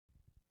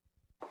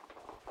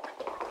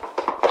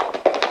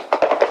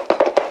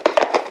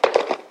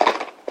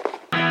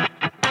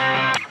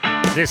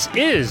This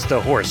is the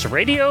Horse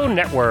Radio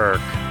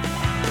Network.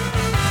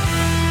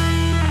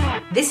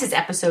 This is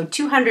episode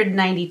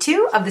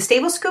 292 of the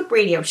Stable Scoop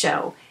Radio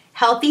Show,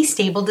 Healthy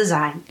Stable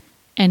Design.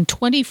 And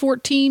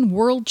 2014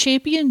 World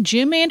Champion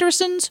Jim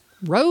Anderson's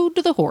Road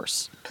to the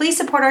Horse. Please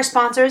support our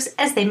sponsors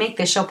as they make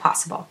this show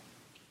possible.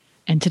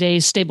 And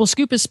today's Stable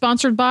Scoop is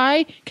sponsored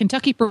by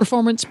Kentucky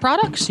Performance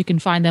Products. You can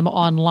find them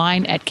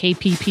online at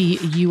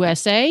KPP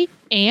USA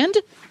and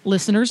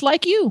listeners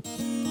like you.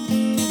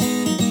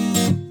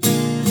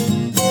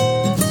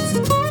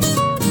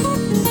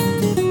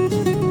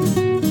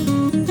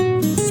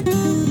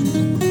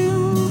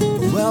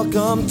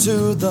 Welcome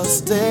to the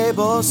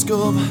Stable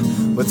Scoop,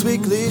 with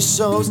weekly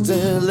shows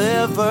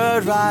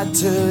delivered right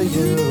to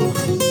you.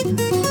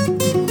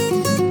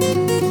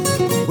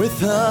 With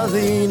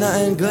Helena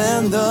and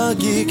Glenn the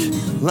Geek,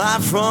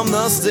 live from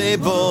the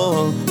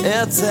stable,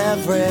 it's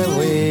every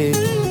week.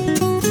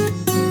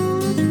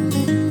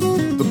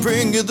 They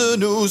bring you the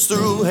news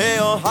through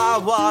hail or high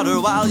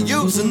water, while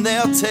using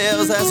their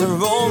tails as their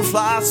own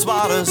fly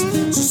swatters.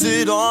 So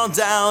sit on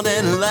down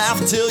and laugh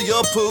till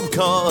you poop,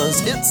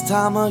 cause it's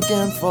time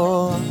again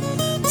for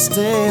the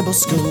Stable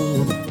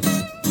Scoop.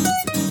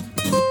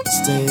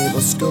 Stable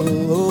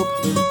Scoop.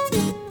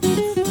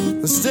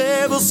 The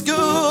Stable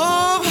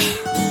Scoop.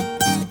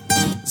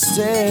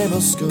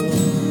 Stable Scoop.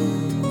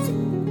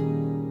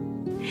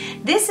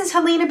 This is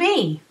Helena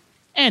B.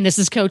 And this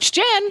is Coach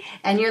Jen.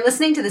 And you're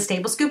listening to the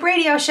Stable Scoop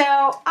Radio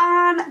Show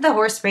on the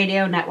Horse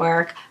Radio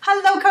Network.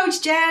 Hello,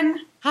 Coach Jen.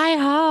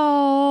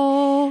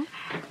 Hi-ho.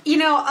 You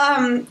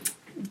know,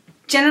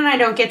 Jen and I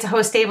don't get to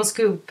host Stable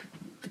Scoop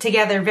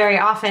together very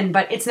often,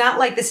 but it's not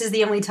like this is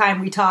the only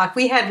time we talk.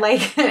 We had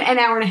like an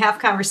hour and a half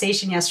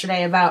conversation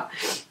yesterday about,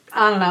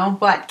 I don't know,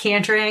 what,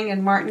 cantering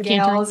and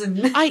martingales.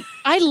 And I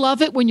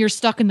love it when you're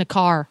stuck in the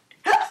car.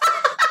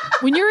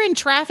 When you're in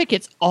traffic,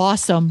 it's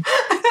awesome.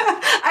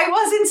 I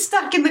wasn't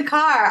stuck in the car.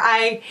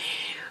 I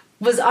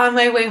was on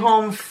my way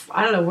home.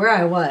 I don't know where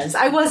I was.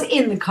 I was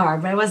in the car,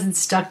 but I wasn't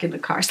stuck in the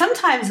car.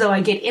 Sometimes, though,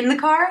 I get in the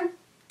car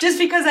just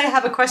because I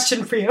have a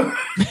question for you.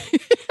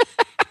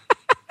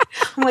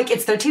 I'm like,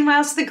 it's 13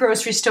 miles to the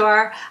grocery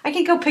store. I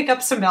can go pick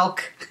up some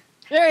milk.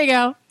 There you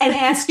go. And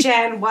ask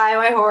Jen why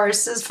my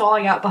horse is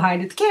falling out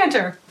behind at the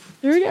canter.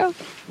 There you go.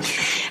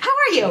 How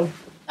are you?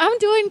 I'm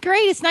doing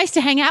great. It's nice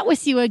to hang out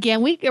with you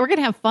again. We're going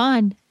to have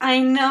fun. I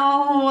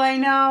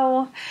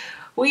know.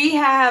 We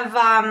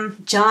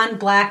have John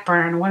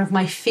Blackburn, one of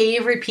my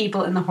favorite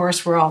people in the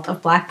horse world,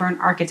 of Blackburn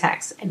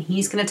Architects. And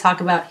he's going to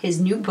talk about his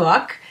new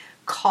book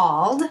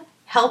called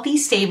Healthy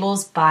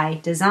Stables by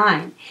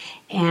Design.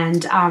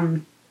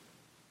 And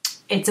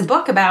it's a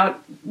book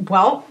about,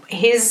 well,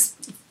 his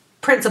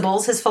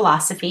principles, his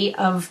philosophy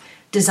of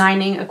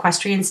designing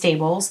equestrian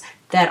stables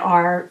that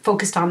are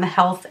focused on the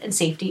health and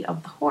safety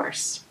of the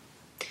horse.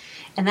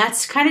 And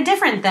that's kind of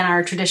different than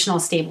our traditional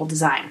stable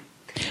design.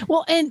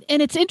 Well, and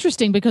it's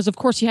interesting because, of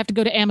course, you have to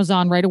go to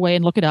Amazon right away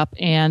and look it up.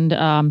 And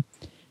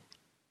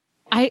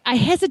I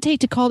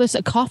hesitate to call this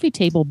a coffee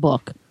table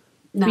book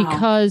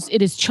because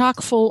it is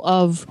chock full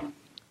of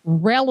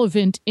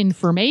relevant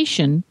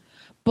information,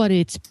 but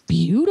it's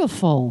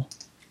beautiful.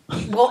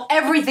 Well,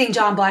 everything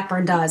John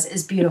Blackburn does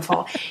is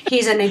beautiful.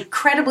 He's an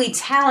incredibly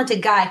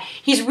talented guy.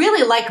 He's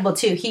really likable,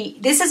 too.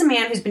 This is a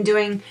man who's been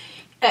doing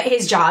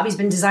his job. He's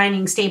been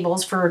designing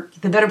stables for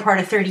the better part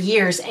of 30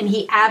 years, and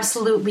he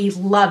absolutely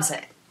loves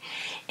it.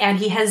 And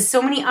he has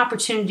so many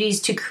opportunities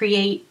to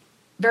create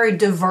very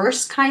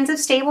diverse kinds of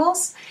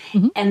stables.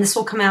 Mm-hmm. And this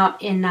will come out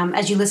in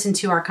as you listen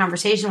to our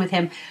conversation with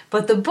him.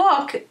 But the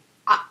book,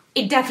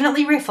 it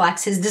definitely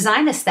reflects his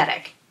design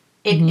aesthetic.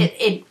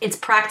 It's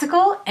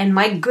practical, and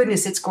my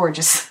goodness, it's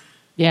gorgeous.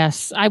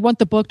 Yes, I want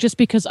the book just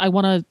because I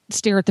want to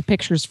stare at the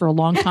pictures for a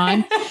long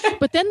time.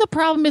 But then the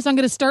problem is I'm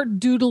going to start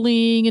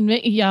doodling and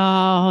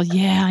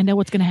I know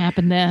what's going to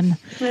happen then.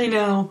 I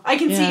know. I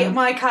can see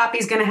my copy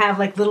is going to have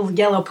like little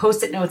yellow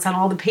Post-it notes on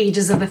all the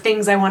pages of the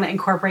things I want to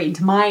incorporate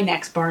into my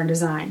next barn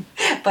design.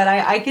 But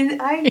I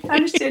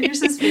understand your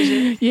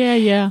suspicion.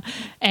 Yeah.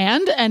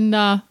 And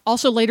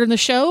also later in the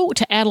show,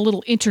 to add a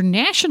little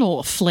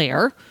international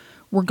flair,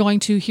 we're going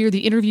to hear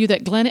the interview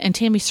that Glenn and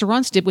Tammy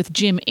Sarantz did with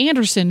Jim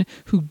Anderson,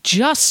 who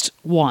just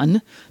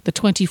won the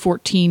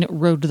 2014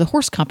 Road to the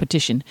Horse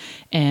competition.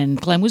 And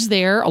Glenn was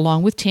there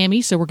along with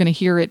Tammy, so we're going to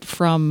hear it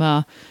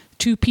from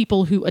two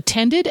people who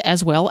attended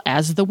as well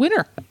as the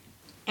winner.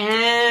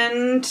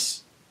 And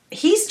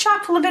he's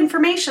chock full of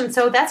information,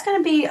 so that's going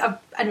to be a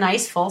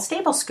nice full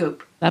stable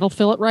scoop. That'll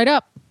fill it right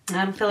up.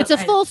 It's a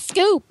full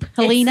scoop,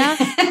 Helena.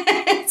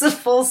 It's a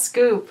full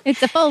scoop.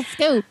 It's a full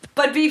scoop.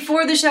 But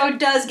before the show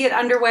does get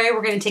underway,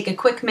 we're going to take a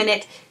quick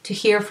minute to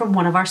hear from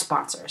one of our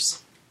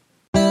sponsors.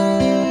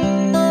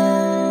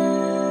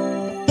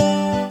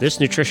 This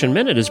Nutrition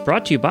Minute is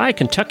brought to you by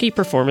Kentucky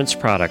Performance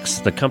Products,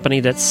 the company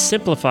that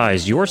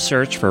simplifies your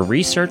search for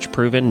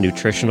research-proven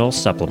nutritional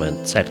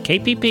supplements at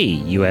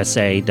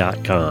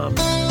kppusa.com.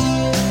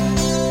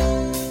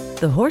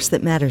 The horse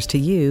that matters to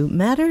you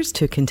matters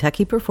to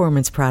Kentucky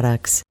Performance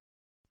Products.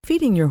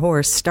 Feeding your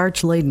horse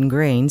starch-laden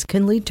grains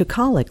can lead to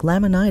colic,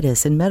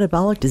 laminitis, and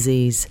metabolic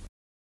disease.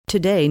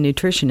 Today,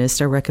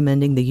 nutritionists are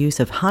recommending the use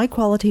of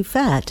high-quality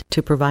fat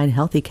to provide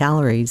healthy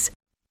calories.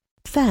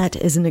 Fat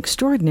is an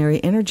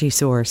extraordinary energy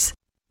source.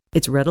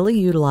 It's readily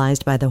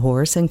utilized by the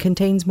horse and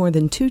contains more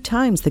than 2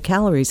 times the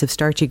calories of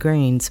starchy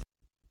grains.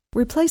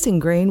 Replacing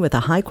grain with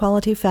a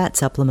high-quality fat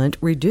supplement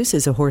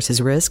reduces a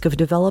horse's risk of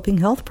developing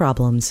health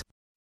problems.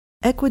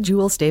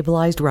 Equijewel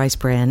Stabilized Rice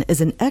Bran is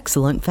an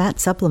excellent fat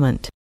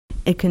supplement.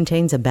 It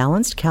contains a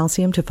balanced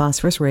calcium to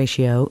phosphorus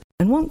ratio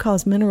and won't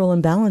cause mineral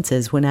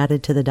imbalances when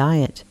added to the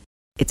diet.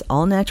 Its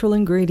all-natural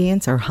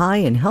ingredients are high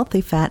in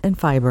healthy fat and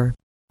fiber.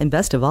 And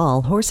best of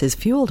all, horses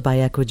fueled by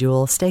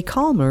Equijewel stay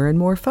calmer and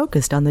more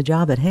focused on the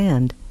job at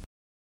hand.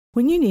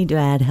 When you need to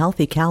add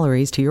healthy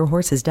calories to your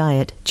horse's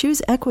diet,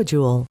 choose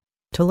Equijewel.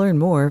 To learn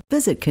more,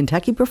 visit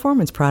Kentucky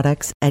Performance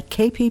Products at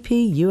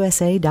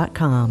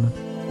kppusa.com.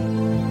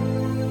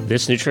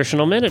 This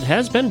Nutritional Minute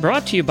has been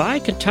brought to you by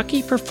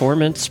Kentucky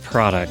Performance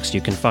Products.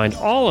 You can find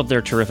all of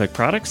their terrific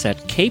products at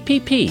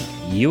kppusa.com.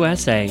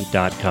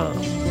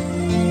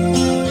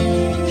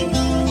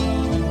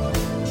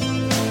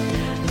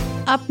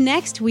 Up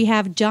next, we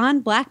have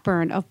John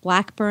Blackburn of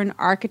Blackburn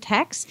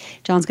Architects.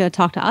 John's going to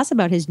talk to us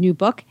about his new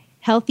book,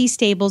 Healthy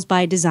Stables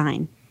by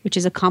Design, which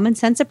is a common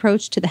sense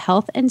approach to the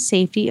health and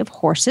safety of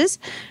horses,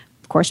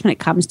 of course, when it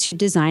comes to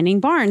designing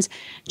barns.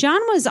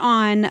 John was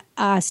on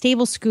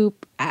Stable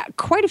Scoop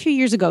quite a few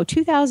years ago,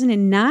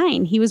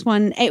 2009.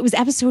 It was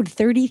episode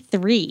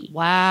 33.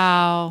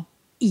 Wow.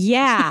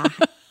 Yeah.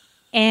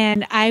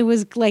 And I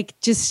was like,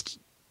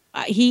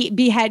 he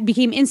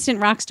became instant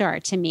rock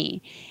star to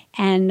me.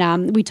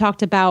 And we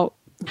talked about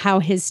how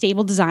his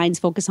stable designs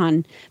focus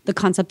on the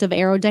concept of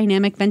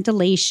aerodynamic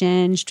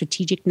ventilation,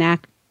 strategic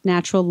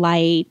natural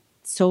light,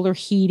 solar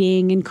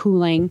heating and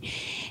cooling.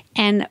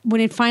 And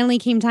when it finally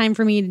came time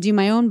for me to do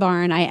my own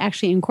barn, I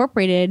actually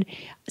incorporated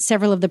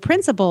several of the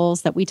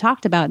principles that we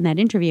talked about in that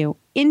interview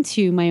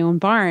into my own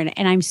barn.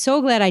 And I'm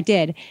so glad I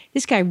did.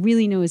 This guy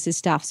really knows his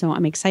stuff. So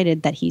I'm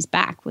excited that he's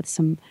back with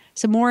some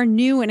more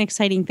new and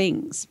exciting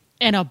things.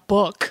 And a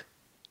book.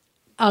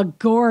 A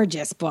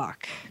gorgeous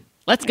book.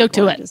 Let's go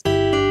to it.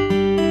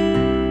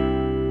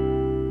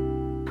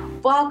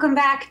 Welcome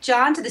back,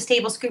 John, to the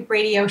Stable Scoop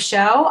Radio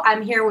Show.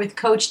 I'm here with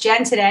Coach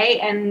Jen today,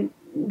 and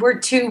we're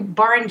 2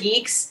 barn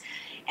geeks,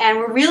 and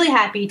we're really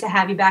happy to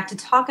have you back to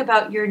talk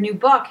about your new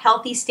book,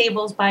 Healthy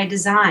Stables by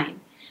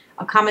Design,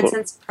 a common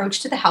sense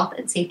approach to the health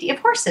and safety of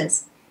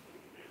horses.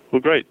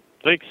 Well, great.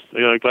 Thanks.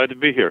 Glad to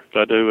be here.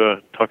 Glad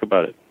to talk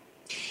about it.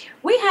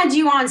 We had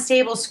you on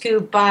Stable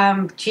Scoop,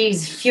 a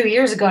few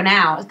years ago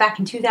now. It was back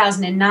in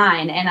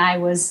 2009, and I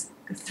was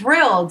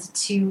thrilled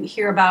to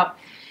hear about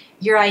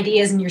your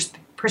ideas and your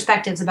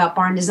perspectives about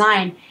barn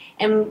design.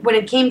 And when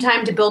it came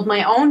time to build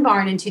my own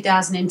barn in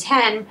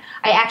 2010,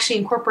 I actually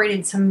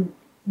incorporated some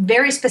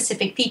very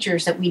specific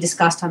features that we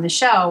discussed on the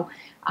show,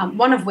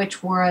 one of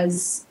which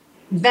was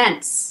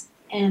vents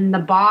in the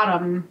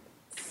bottom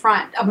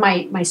front of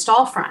my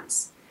stall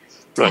fronts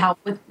to help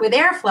with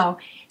airflow.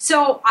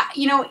 So,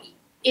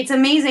 it's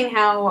amazing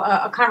how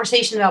a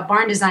conversation about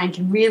barn design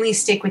can really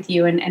stick with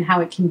you and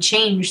how it can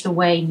change the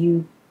way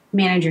you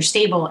manage your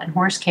stable and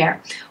horse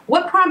care.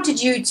 What prompted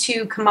you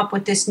to come up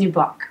with this new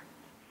book?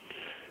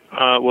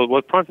 Well,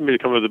 what prompted me to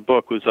come up with the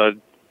book was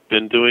I'd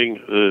been doing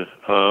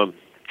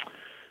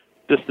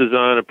this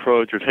design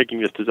approach, or taking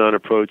this design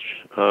approach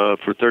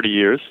for 30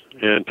 years,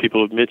 and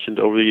people have mentioned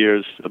over the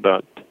years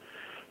about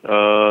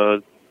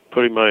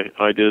putting my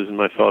ideas and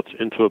my thoughts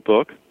into a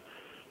book.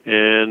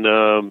 And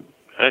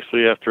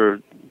actually, after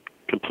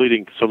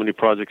completing so many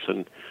projects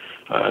and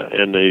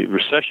the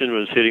recession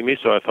was hitting me,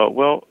 so I thought,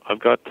 well, I've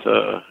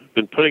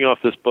been putting off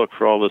this book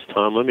for all this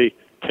time. Let me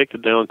take the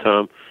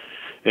downtime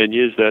and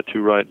use that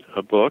to write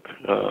a book.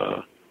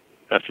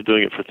 After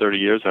doing it for 30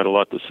 years, I had a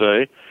lot to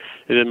say.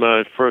 And then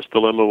my first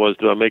dilemma was,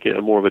 do I make it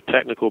more of a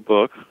technical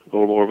book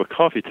or more of a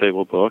coffee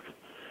table book?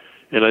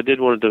 And I did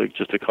want to do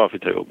just a coffee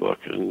table book.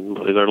 And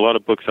there are a lot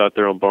of books out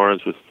there on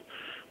barns with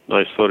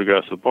nice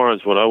photographs of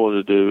barns. What I want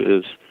to do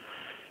is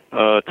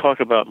talk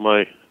about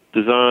my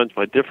designs,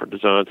 my different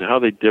designs, and how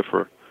they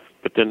differ,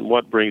 but then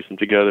what brings them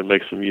together and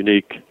makes them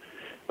unique,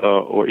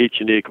 or each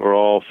unique, or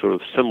all sort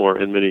of similar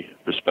in many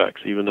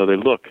respects, even though they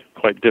look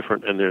quite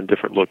different and they're in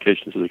different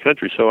locations of the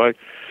country. So I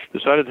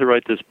decided to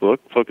write this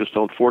book, focused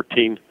on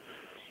 14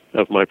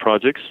 of my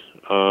projects,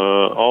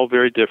 all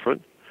very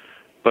different,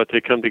 but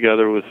they come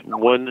together with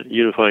one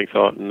unifying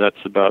thought, and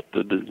that's about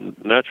the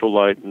natural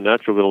light and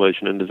natural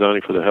ventilation and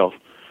designing for the health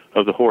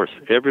of the horse.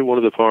 Every one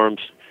of the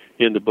farms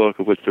in the book,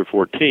 of which there are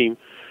 14,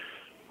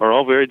 are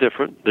all very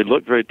different. They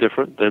look very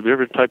different. They have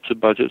different types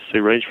of budgets. They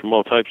range from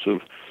all types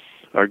of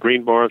our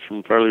green barns,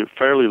 from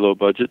fairly low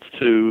budgets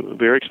to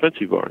very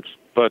expensive barns.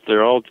 But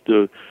they're all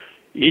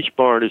each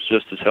barn is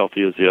just as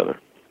healthy as the other.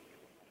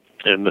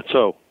 And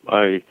so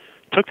I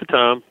took the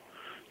time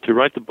to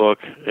write the book,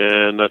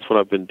 and that's what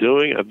I've been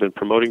doing. I've been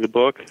promoting the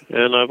book,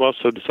 and I've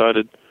also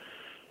decided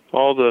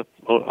all the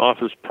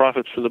author's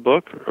profits from the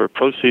book, or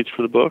proceeds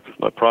from the book,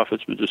 not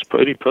profits, but just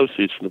any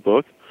proceeds from the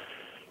book,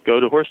 go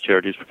to horse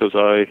charities, because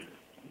I've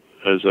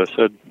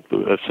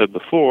said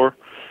before,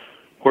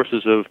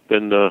 horses have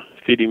been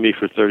feeding me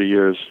for 30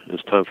 years.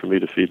 It's time for me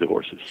to feed the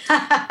horses.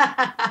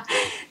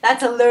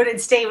 That's a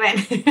loaded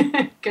statement.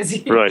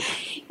 Right.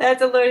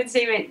 That's a loaded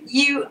statement.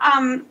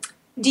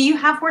 Do you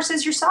have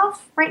horses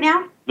yourself right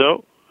now?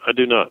 No, I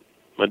do not.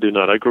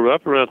 I grew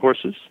up around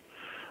horses.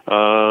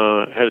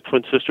 Had a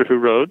twin sister who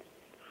rode.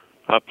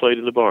 I played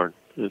in the barn,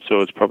 and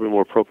so it's probably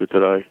more appropriate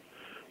that I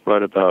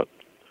write about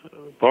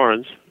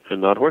barns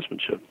and not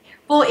horsemanship.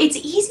 Well, it's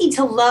easy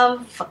to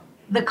love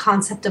the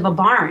concept of a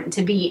barn,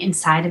 to be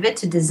inside of it,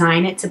 to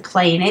design it, to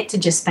play in it, to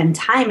just spend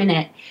time in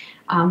it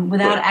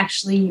without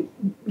actually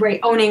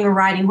owning or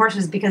riding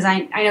horses, because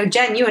I know,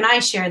 Jen, you and I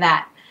share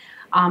that.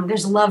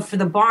 There's love for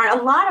the barn.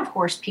 A lot of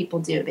horse people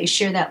do. They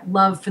share that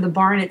love for the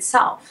barn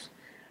itself.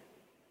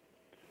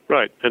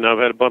 Right, and I've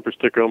had a bumper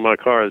sticker on my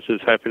car that says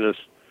 "Happiness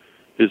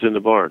is in the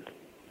barn,"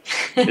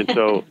 and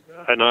so,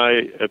 and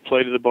I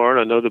played in the barn.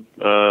 I know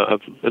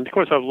and of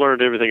course, I've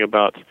learned everything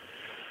about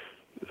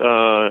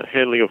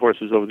handling of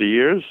horses over the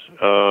years.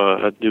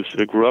 I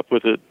grew up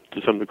with it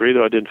to some degree,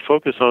 though I didn't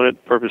focus on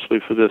it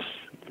purposely for this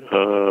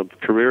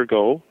career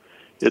goal.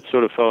 It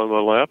sort of fell in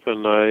my lap,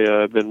 and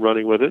I've been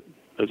running with it,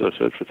 as I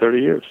said, for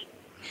 30 years.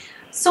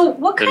 So,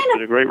 it's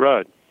been a great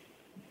ride.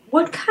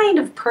 What kind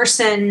of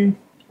person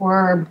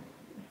or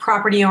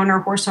property owner,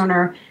 horse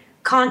owner,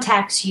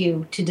 contacts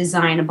you to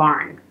design a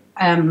barn?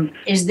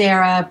 Is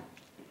there a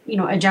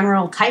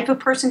general type of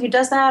person who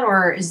does that,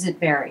 or is it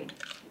varied?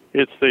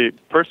 It's the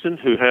person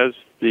who has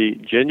the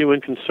genuine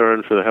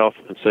concern for the health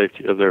and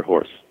safety of their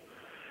horse.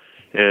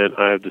 And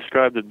I have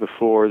described it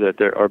before that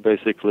there are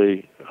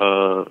basically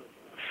 4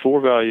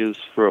 values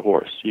for a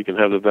horse. You can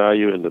have the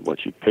value in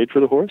what you paid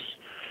for the horse.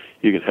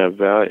 You can have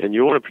value, and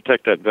you want to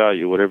protect that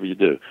value, whatever you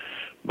do.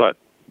 But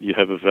you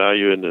have a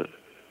value in the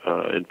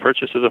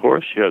purchase of the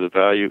horse. You have the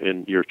value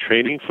in your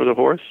training for the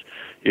horse.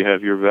 You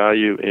have your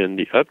value in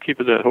the upkeep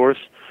of that horse.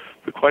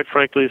 But quite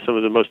frankly, some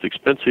of the most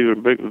expensive or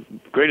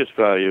greatest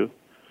value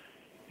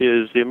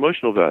is the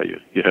emotional value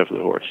you have for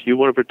the horse. You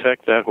want to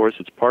protect that horse.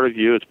 It's part of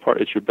you.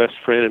 It's your best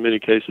friend in many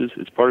cases.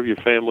 It's part of your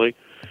family,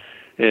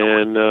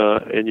 and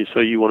so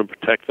you want to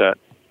protect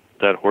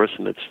that horse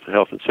and its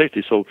health and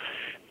safety. So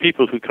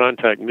people who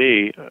contact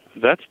me,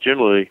 that's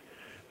generally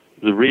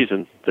the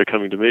reason they're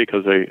coming to me,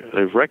 because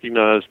they've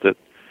recognized that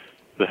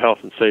the health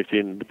and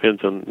safety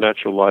depends on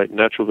natural light,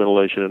 natural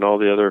ventilation, and all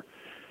the other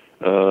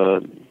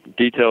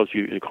details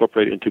you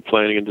incorporate into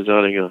planning and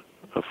designing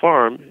a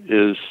farm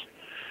is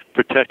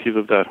protective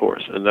of that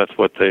horse, and that's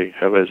what they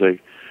have as a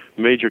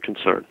major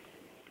concern.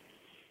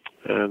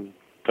 And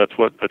that's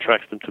what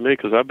attracts them to me,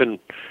 because I've been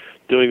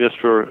doing this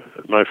for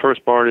my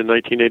first barn in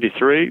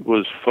 1983,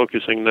 was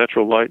focusing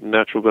natural light and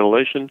natural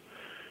ventilation,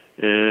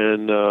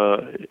 and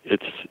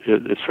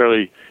it's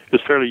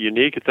fairly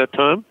unique at that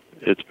time.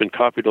 It's been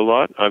copied a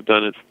lot. I've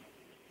done it.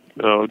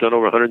 I've done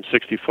over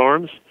 160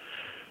 farms.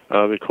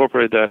 I've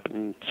incorporated that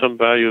and some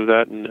value of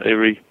that in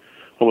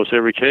almost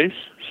every case.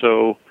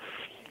 So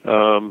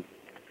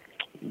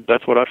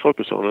that's what I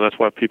focus on, and that's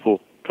why people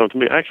come to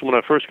me. Actually, when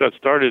I first got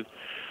started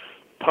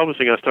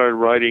publishing, I started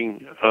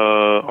writing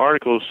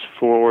articles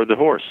for the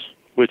horse,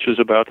 which is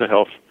about the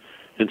health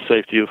and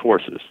safety of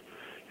horses.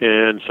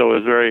 And so it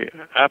was very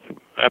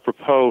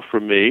apropos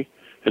for me,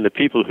 and the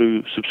people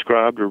who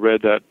subscribed or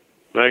read that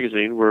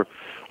magazine were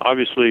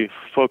obviously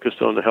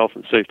focused on the health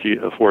and safety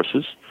of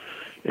horses.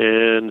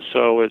 And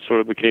so it sort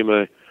of became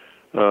a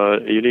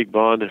unique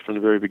bond from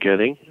the very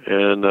beginning,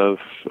 and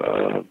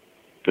I've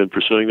been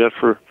pursuing that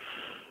for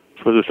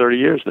the 30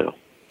 years now.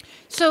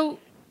 So,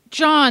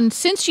 John,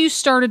 since you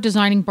started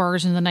designing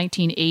barns in the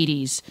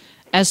 1980s,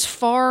 as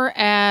far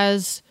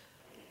as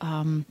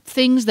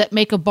things that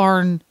make a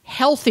barn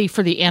healthy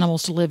for the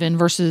animals to live in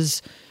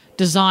versus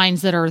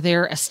designs that are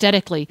there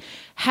aesthetically,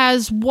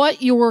 has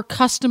what your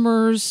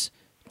customers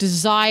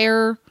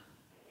desire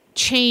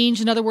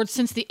changed? In other words,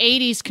 since the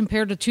 80s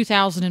compared to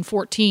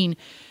 2014,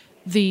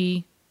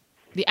 the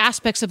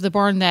aspects of the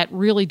barn that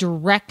really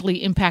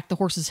directly impact the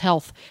horse's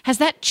health, has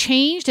that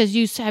changed? Have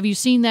you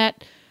seen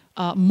that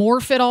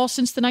morph at all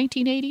since the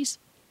 1980s?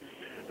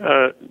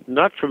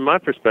 Not from my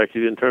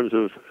perspective in terms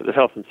of the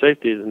health and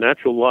safety. The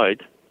natural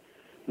light,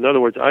 in other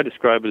words, I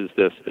describe it as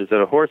this, is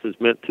that a horse is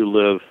meant to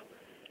live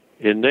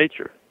in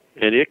nature,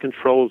 and it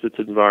controls its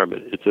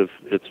environment.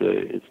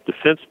 Its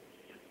defense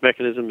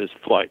mechanism is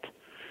flight.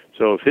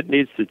 So if it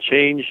needs to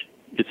change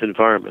its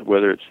environment,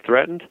 whether it's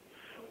threatened,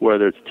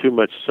 whether it's too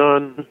much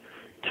sun,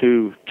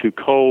 too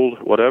cold,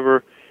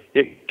 whatever,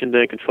 it can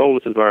then control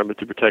its environment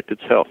to protect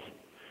its health.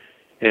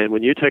 And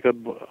when you take a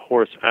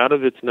horse out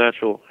of its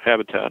natural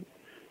habitat,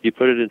 you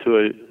put it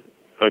into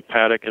a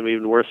paddock, and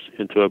even worse,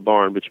 into a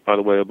barn, which, by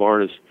the way, a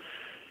barn is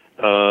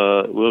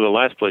one of the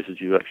last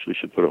places you actually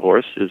should put a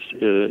horse, is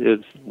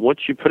once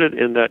you put it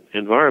in that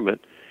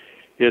environment,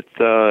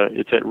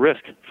 it's at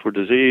risk for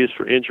disease,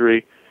 for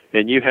injury,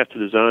 and you have to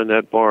design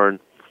that barn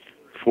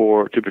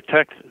to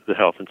protect the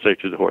health and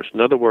safety of the horse.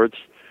 In other words,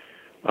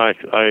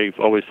 I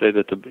always say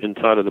that the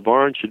inside of the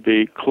barn should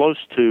be close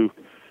to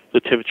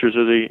the temperatures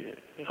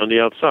on the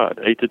outside,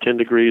 8 to 10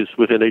 degrees,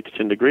 within 8 to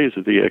 10 degrees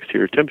of the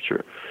exterior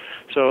temperature.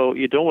 So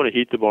you don't want to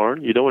heat the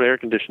barn. You don't want to air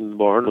condition the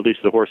barn, at least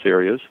the horse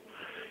areas.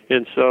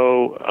 And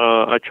so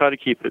I try to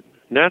keep it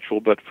natural,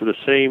 but for the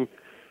same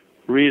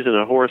reason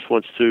a horse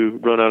wants to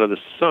run out of the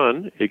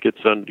sun,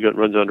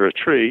 runs under a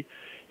tree,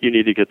 you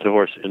need to get the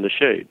horse in the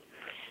shade.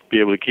 Be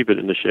able to keep it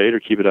in the shade or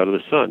keep it out of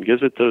the sun.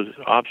 Gives it those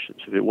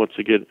options. If it wants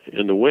to get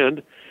in the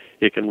wind,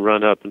 it can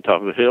run up on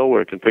top of a hill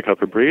where it can pick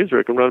up a breeze, or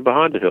it can run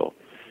behind a hill.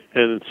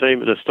 And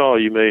same in a stall,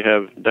 you may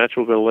have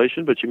natural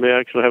ventilation, but you may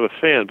actually have a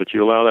fan, but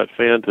you allow that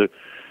fan to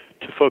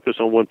focus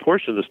on one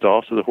portion of the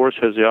stall, so the horse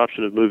has the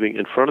option of moving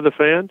in front of the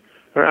fan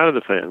or out of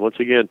the fan, once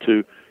again,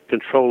 to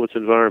control its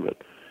environment.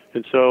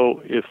 And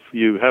so if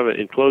you have an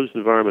enclosed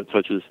environment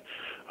such as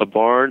a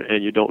barn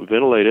and you don't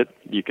ventilate it,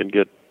 you can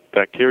get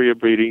bacteria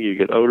breeding, you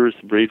get odors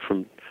breed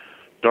from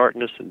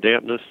darkness and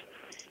dampness.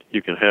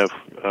 You can have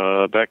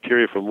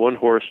bacteria from one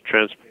horse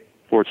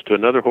transports to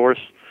another horse.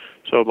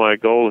 So my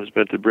goal has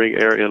been to bring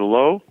air in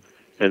low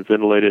and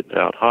ventilate it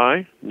out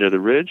high near the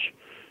ridge,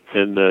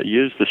 and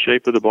use the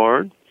shape of the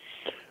barn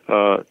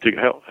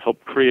to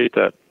help create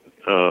that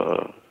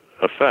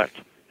effect.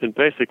 And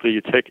basically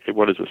you take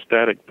what is a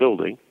static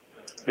building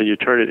and you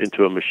turn it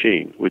into a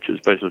machine, which is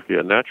basically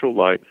a natural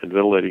light and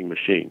ventilating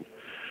machine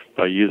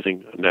by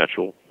using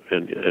natural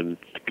and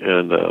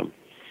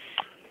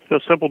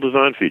simple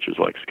design features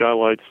like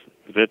skylights,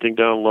 venting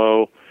down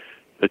low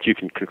that you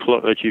can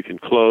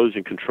close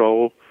and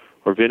control,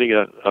 or venting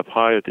up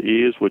high at the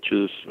eaves, which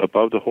is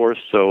above the horse.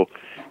 So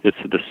it's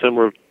a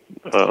dissimilar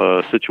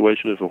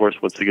situation if a horse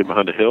wants to get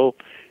behind a hill.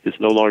 It's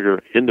no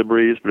longer in the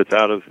breeze, but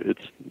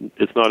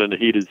it's not in a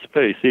heated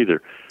space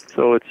either.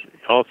 So it's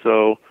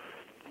also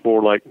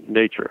more like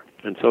nature.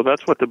 And so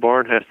that's what the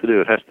barn has to do.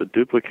 It has to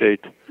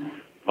duplicate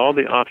all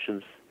the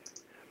options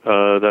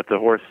that the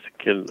horse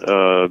can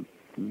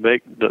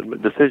make, the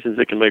decisions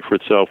it can make for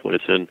itself when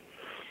it's in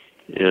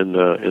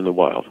the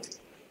wild.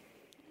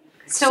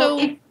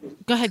 So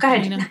go ahead,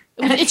 Nina.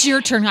 It's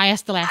your turn. I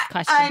asked the last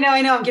question.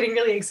 I know. I'm getting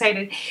really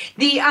excited.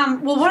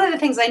 One of the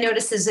things I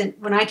noticed is that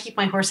when I keep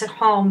my horse at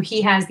home,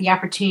 he has the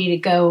opportunity to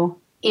go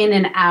in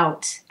and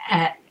out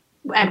at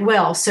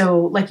will.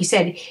 So, like you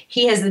said,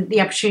 he has the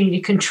opportunity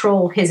to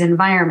control his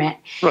environment.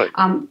 Right.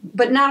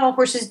 But not all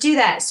horses do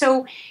that.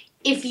 So,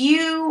 if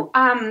you,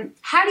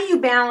 how do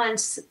you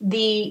balance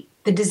the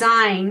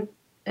design,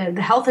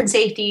 the health and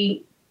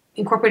safety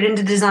incorporated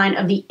into design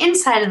of the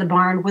inside of the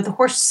barn with the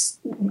horse,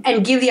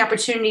 and give the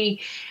opportunity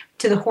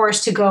to the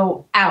horse to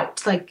go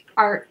out? Like,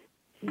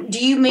 do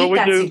you make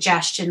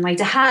suggestion, like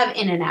to have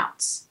in and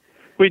outs?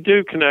 We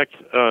do connect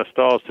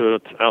stalls to a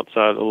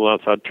little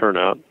outside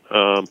turnout.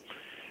 And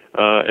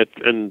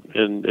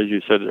as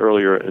you said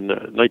earlier, in the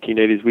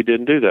 1980s, we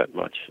didn't do that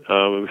much.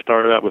 We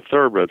started out with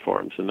thoroughbred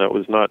farms, and that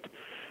was not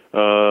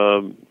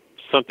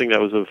something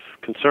that was of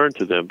concern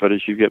to them. But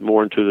as you get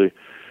more into the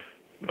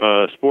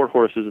sport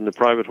horses and the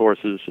private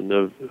horses, and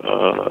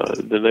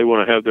then they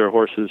want to have their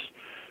horses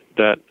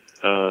that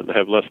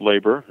have less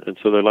labor, and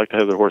so they like to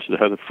have their horses that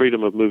have the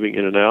freedom of moving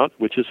in and out,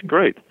 which is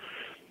great.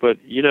 But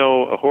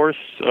a horse,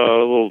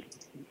 you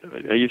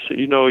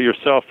know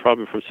yourself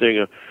probably from seeing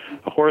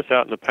a horse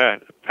out in a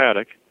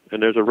paddock,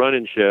 and there's a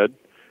run-in shed,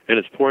 and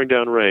it's pouring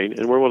down rain,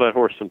 and where will that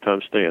horse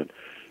sometimes stand?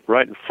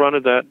 Right in front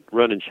of that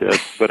run-in shed,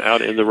 but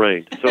out in the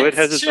rain. So it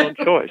has its own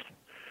choice.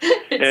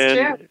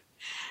 It's true.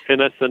 And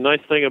that's the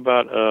nice thing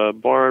about a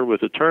barn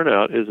with a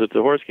turnout, is that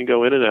the horse can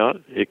go in and out.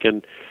 It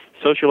can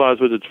socialize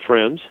with its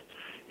friends.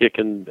 It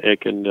can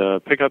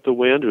pick up the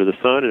wind or the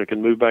sun, and it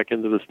can move back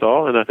into the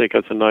stall. And I think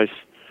that's a nice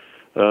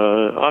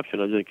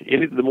option. I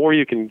think the more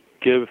you can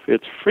give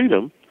its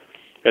freedom,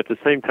 at the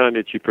same time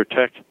that you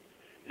protect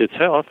its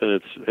health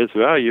and its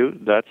value,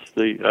 that's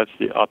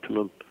the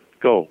optimum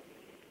goal.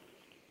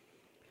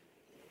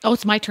 Oh,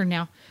 it's my turn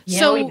now. Yeah,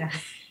 so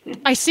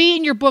I see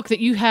in your book that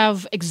you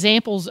have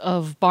examples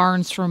of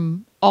barns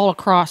from all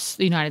across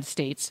the United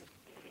States.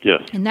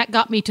 Yes. And that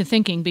got me to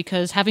thinking,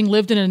 because having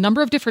lived in a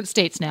number of different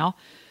states now,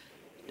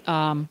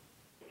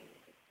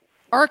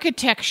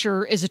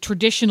 architecture is a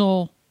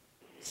traditional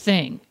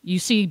thing. You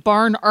see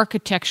barn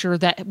architecture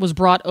that was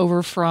brought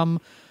over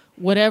from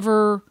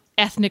whatever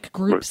ethnic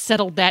group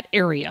settled that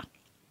area.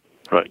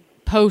 Right.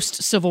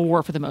 Post-Civil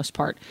War for the most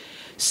part.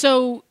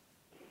 So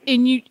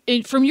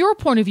from your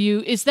point of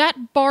view, is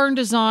that barn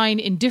design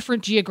in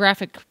different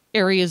geographic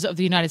areas of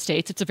the United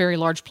States? It's a very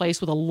large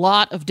place with a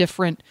lot of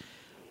different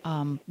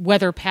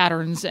weather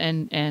patterns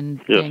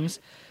and things.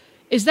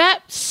 Is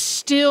that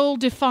still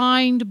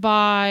defined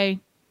by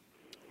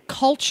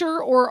culture,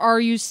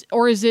 or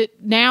is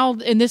it now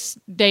in this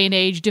day and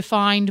age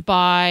defined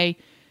by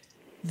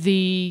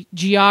the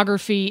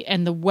geography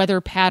and the weather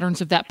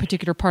patterns of that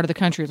particular part of the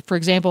country? For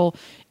example,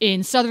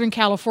 in Southern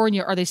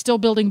California, are they still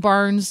building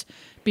barns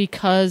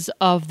because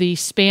of the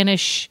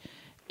Spanish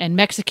and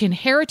Mexican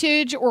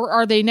heritage, or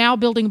are they now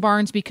building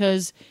barns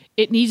because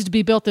it needs to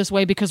be built this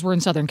way because we're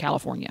in Southern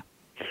California?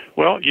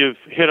 Well, you've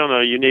hit on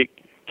a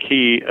unique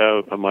key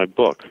of my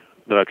book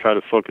that I try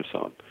to focus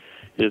on,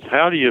 is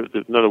how do you,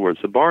 in other words,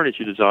 the barn that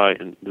you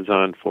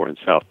design for in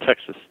South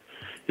Texas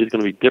is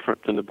going to be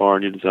different than the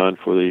barn you designed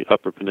for the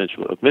Upper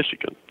Peninsula of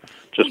Michigan,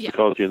 just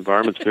because the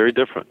environment's very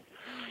different.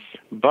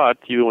 But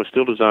you will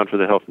still design for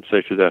the health and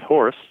safety of that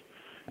horse,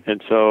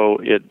 and so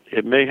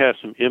it may have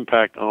some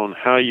impact on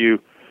how you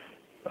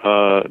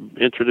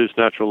introduce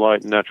natural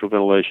light and natural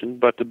ventilation,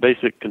 but the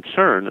basic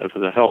concern of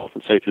the health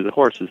and safety of the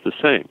horse is the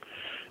same.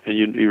 And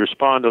you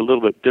respond a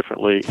little bit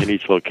differently in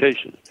each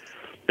location.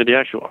 And the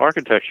actual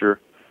architecture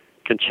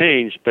can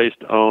change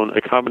based on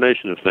a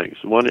combination of things.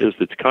 One is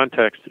its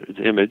context, its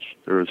image,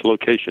 or its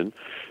location,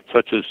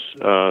 such as,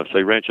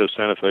 say, Rancho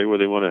Santa Fe, where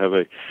they want to have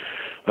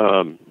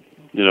an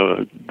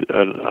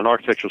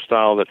architectural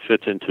style that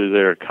fits into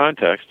their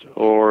context,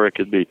 or it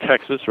could be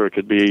Texas, or it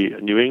could be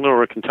New England,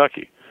 or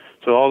Kentucky.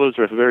 So all those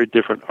are a very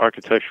different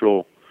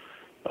architectural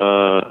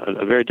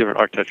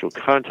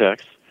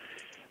context.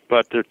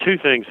 But there are two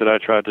things that I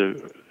tried to,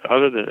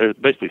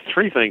 basically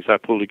three things I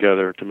pulled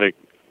together to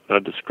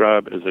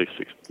describe as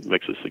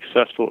makes a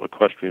successful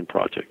equestrian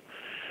project.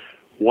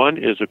 One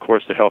is, of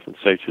course, the health and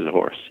safety of the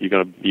horse.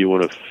 You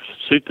want to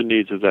suit the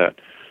needs of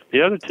that.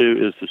 The other two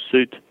is to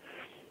suit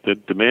the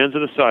demands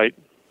of the site,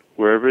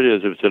 wherever it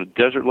is. If it's at a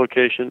desert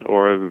location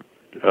or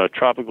a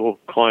tropical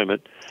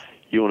climate,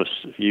 you want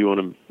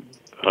to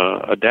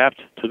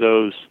adapt to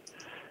those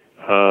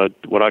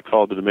what I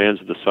call the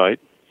demands of the site.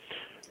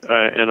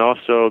 And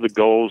also the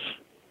goals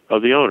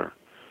of the owner.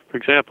 For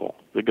example,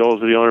 the goals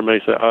of the owner may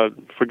say,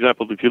 for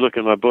example, if you look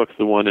in my book,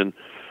 the one in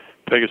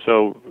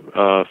Pegaso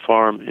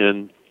Farm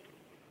in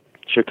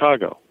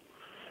Chicago,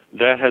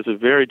 that has a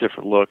very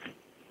different look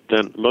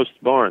than most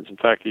barns. In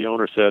fact, the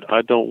owner said,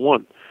 I don't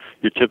want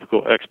your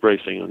typical X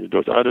bracing on your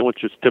doors. I don't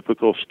want your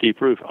typical steep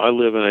roof. I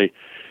live in a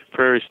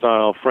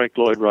prairie-style Frank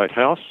Lloyd Wright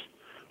house.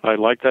 I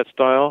like that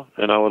style,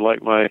 and I would like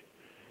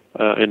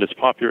and it's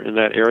popular in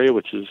that area,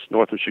 which is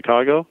north of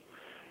Chicago.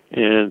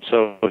 And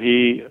so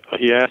he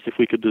asked if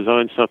we could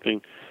design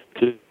something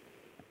to, at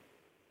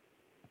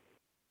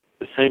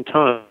the same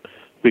time,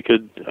 we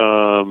could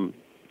design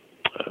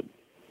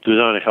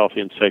a healthy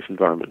and safe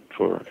environment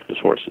for his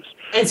horses.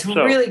 It's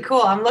really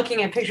cool. I'm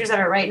looking at pictures of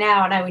it right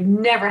now, and I would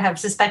never have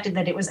suspected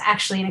that it was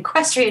actually an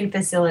equestrian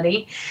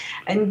facility.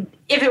 And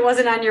if it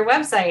wasn't on your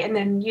website, and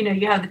then,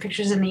 you have the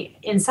pictures in the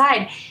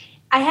inside.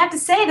 I have to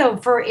say, though,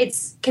 for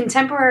its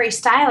contemporary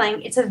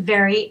styling, it's a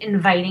very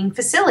inviting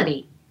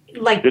facility.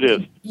 Like, it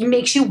is. It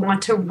makes you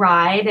want to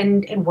ride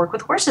and work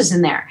with horses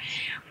in there.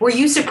 Were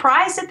you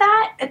surprised at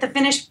that, at the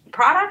finished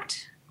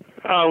product?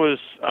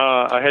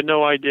 I had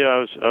no idea.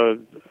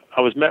 I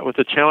was met with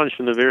a challenge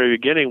from the very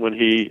beginning when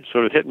he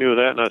sort of hit me with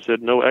that, and I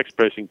said, no X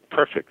bracing,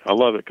 perfect. I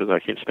love it because I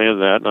can't stand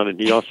that. And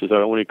he also says, I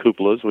don't want any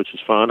cupolas, which is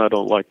fine. I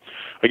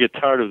get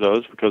tired of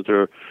those because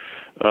they're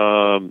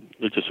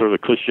just sort of a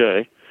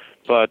cliche,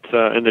 but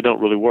and they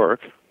don't really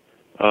work.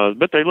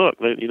 But they look,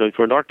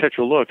 for an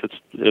architectural look,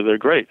 they're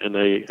great, and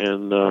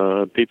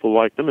people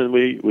like them, and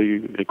we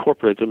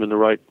incorporate them in the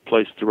right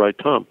place at the right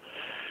time.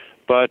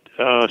 But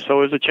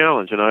so is a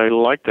challenge, and I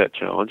like that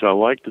challenge. I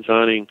like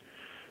designing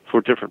for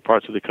different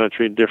parts of the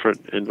country and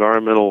different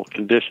environmental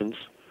conditions,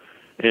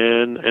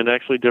 and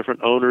actually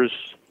different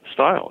owners'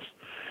 styles.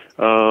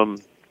 So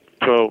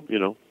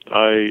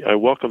I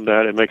welcome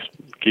that. It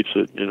keeps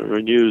it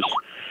renews.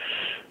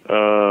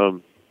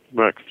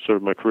 My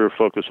career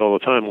focus all the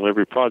time on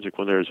every project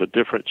when there's a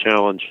different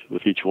challenge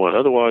with each one.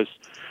 Otherwise,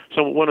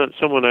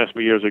 someone asked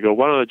me years ago,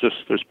 why don't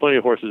there's plenty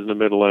of horses in the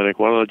Mid-Atlantic,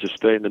 why don't I just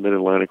stay in the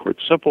Mid-Atlantic where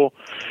it's simple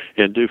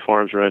and do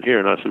farms around here?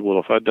 And I said, well,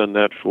 if I'd done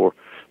that for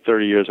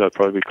 30 years, I'd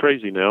probably be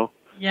crazy now.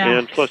 Yeah.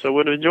 And plus, I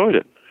wouldn't have enjoyed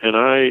it. And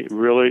I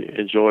really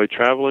enjoy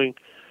traveling,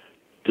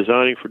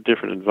 designing for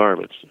different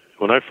environments.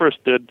 When I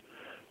first did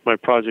my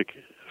project,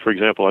 for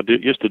example,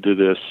 used to do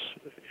this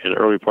in the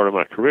early part of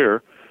my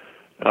career.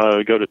 I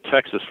would go to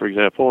Texas, for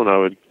example, and I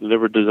would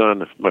never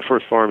design my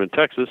first farm in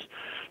Texas.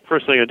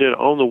 First thing I did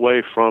on the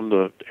way from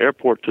the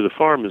airport to the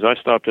farm is I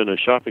stopped in a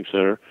shopping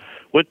center,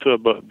 went to a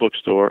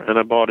bookstore, and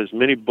I bought as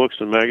many books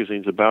and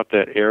magazines about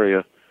that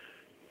area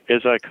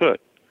as I could,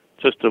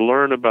 just to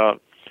learn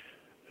about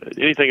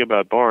anything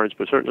about barns,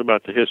 but certainly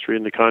about the history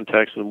and the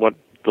context and what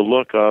the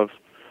look of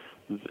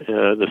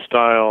the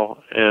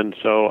style. And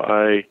so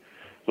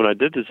when I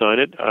did design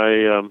it,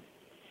 I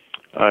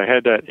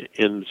had that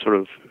in sort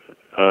of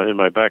in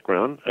my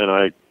background, and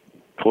I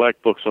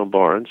collect books on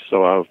barns,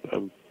 so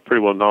I'm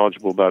pretty well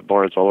knowledgeable about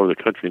barns all over the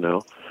country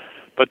now.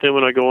 But then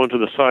when I go onto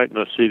the site and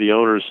I see the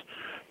owner's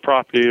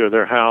property or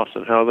their house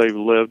and how they've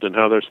lived and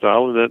how they're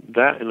styled, and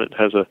that and it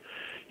has a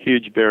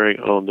huge bearing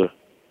on the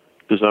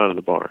design of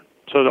the barn.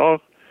 So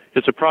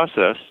it's a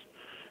process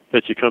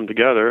that you come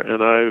together,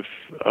 and I've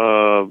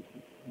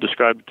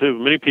described it too.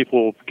 Many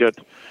people get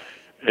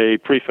a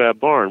prefab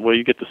barn. Well,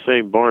 you get the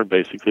same barn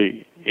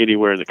basically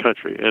anywhere in the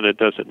country, and it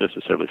doesn't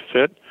necessarily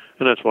fit,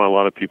 and that's why a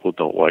lot of people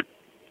don't like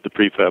the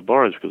prefab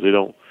barns, because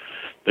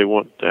they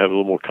want to have a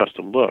little more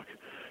custom look.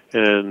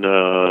 And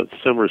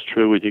similar is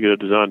true when you get a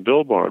design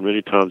build barn.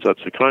 Many times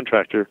that's a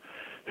contractor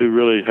who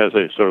really has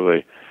a sort of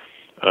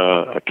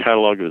a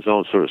catalog of his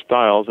own sort of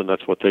styles, and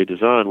that's what they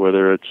design,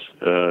 whether it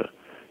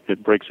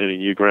breaks any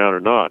new ground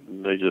or not.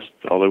 And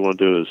all they want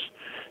to do is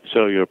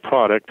sell you a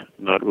product,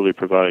 not really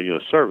providing you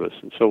a service.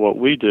 And so what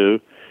we do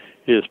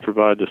is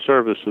provide the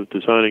service of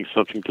designing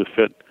something to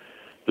fit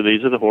the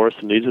needs of the horse,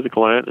 the needs of the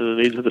client, and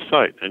the needs of the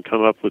site, and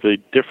come up with a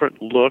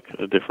different look,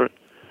 a different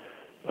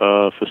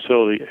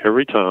facility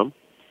every time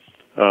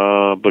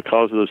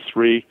because of those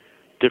three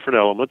different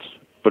elements,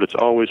 but it's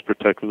always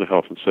protecting the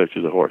health and safety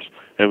of the horse,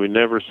 and we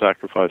never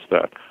sacrifice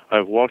that.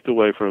 I've walked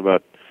away from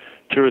about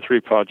 2 or 3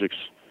 projects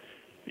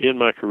in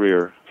my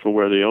career for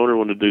where the owner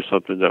wanted to do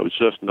something that was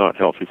just not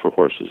healthy for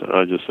horses, and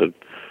I just said,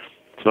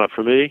 it's not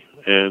for me,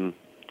 and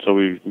so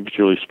we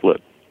mutually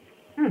split.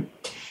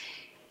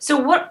 So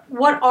what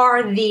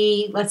are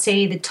the, let's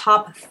say, the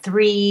top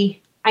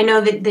 3? I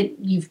know that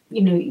you've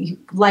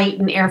light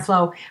and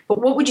airflow, but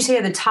what would you say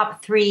are the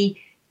top 3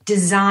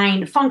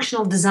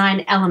 functional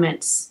design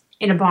elements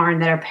in a barn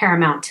that are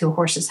paramount to a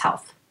horse's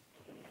health?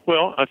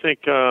 Well, I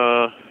think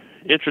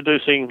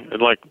introducing,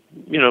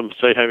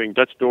 say having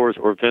Dutch doors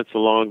or vents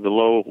along the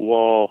low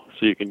wall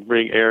so you can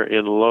bring air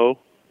in low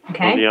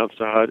on the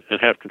outside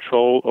and have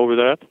control over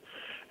that.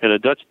 And a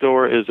Dutch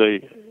door is a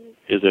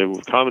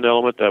common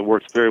element that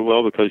works very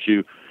well because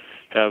you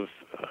have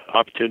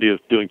opportunity of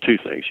doing 2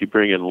 things. You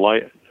bring in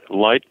light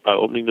by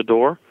opening the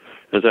door.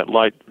 As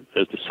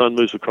the sun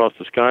moves across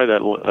the sky,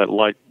 that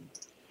light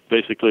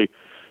basically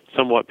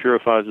somewhat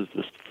purifies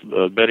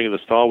the bedding of the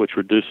stall, which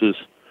reduces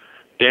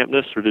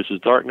dampness, reduces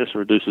darkness, and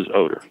reduces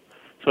odor.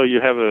 So you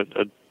have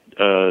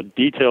a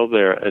detail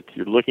there.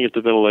 You're looking at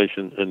the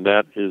ventilation, and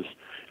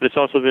it's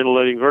also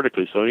ventilating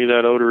vertically. So any of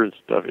that odor and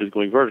stuff is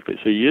going vertically.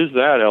 So you use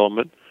that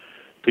element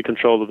to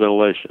control the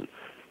ventilation.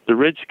 The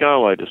ridge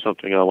skylight is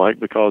something I like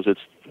because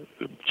it's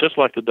just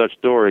like the Dutch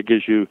door. It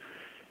gives you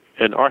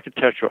an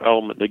architectural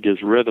element that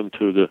gives rhythm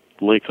to the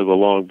length of a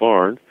long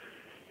barn.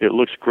 It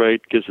looks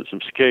great, gives it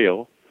some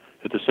scale.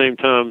 At the same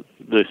time,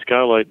 the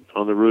skylight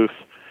on the roof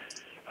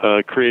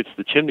creates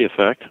the chimney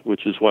effect,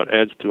 which is what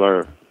adds to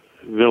our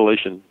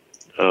ventilation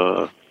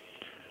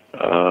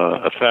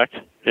effect,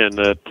 and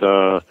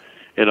that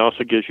it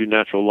also gives you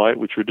natural light,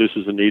 which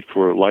reduces the need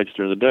for lights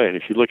during the day. And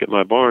if you look at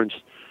my barns,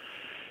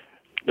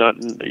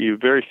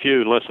 very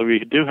few, unless we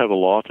do have a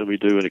loft, and we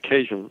do an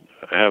occasion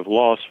have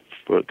lofts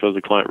because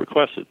the client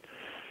requests it.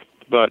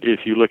 But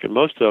if you look at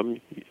most of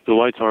them, the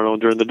lights aren't on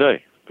during the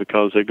day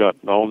because they've got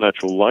all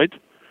natural light.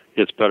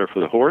 It's better for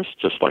the horse,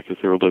 just like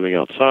if they were living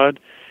outside.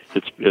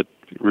 It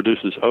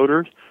reduces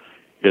odor.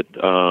 It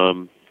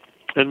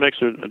makes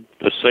it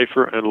a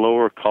safer and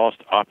lower cost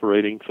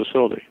operating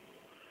facility.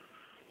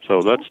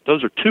 So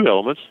those are 2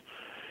 elements.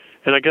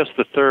 And I guess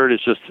the third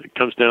is it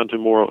comes down to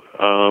more.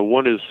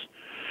 One is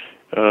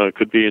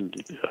could be in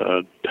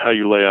how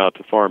you lay out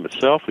the farm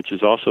itself, which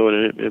is also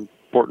an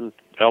important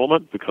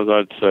element, because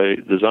I'd say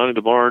designing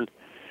the barn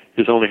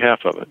is only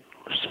half of it.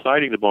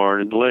 Siting the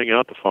barn and laying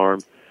out the farm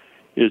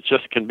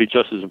can be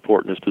just as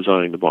important as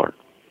designing the barn.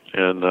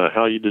 And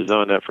how you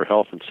design that for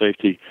health and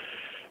safety,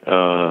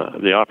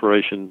 the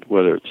operation,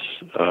 whether it's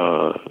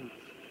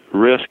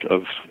risk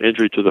of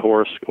injury to the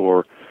horse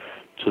or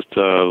just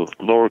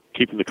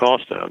keeping the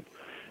cost down,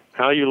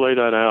 how you lay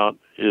that out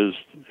is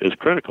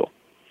critical.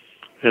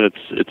 And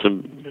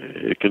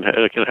it can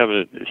have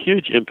a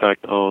huge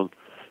impact on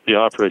the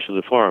operation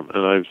of the farm.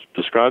 And I've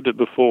described it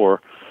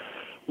before.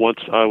 Once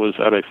I was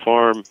at a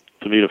farm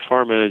to meet a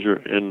farm manager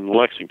in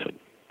Lexington,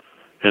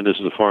 and this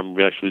is a farm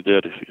we actually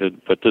did,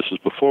 but this was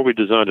before we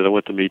designed it. I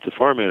went to meet the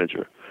farm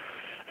manager,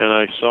 and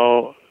I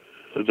saw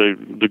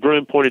the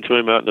groom pointed to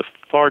him out in the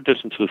far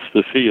distance of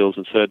the fields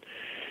and said,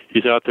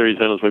 he's out there, he's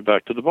on his way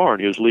back to the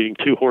barn. He was leading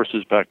 2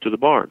 horses back to the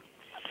barn.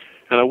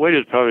 And I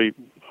waited probably,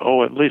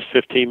 at least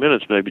 15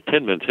 minutes, maybe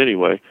 10 minutes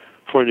anyway,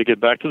 for him to get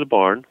back to the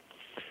barn.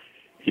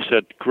 He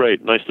said,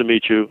 great, nice to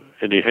meet you.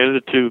 And he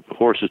handed the 2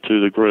 horses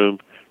to the groom,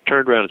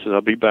 turned around and said,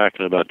 I'll be back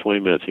in about 20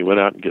 minutes. He went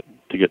out and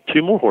get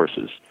 2 more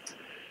horses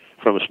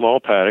from a small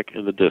paddock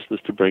in the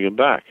distance to bring him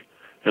back.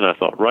 And I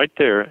thought, right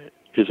there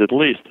is at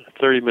least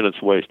 30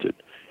 minutes wasted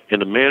in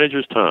the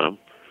manager's time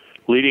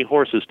leading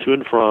horses to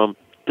and from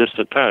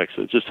distant paddocks.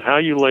 So just how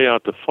you lay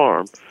out the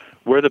farm,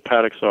 where the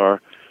paddocks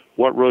are,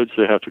 what roads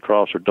they have to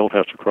cross or don't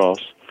have to cross,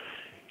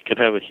 can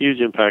have a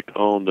huge impact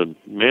on the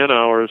man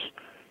hours,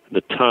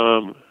 the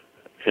time,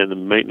 and the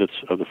maintenance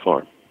of the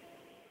farm.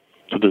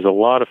 So there's a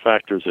lot of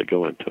factors that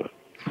go into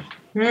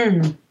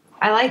it.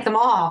 I like them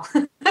all.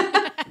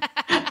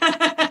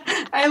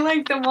 I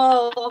like them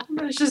all.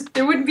 It's just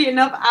there wouldn't be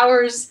enough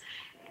hours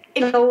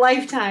in a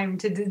lifetime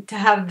to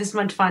have this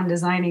much fun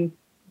designing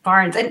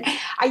barns. And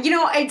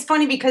it's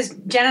funny because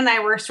Jen and I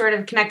were sort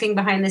of connecting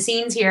behind the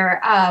scenes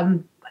here.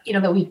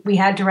 That we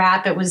had to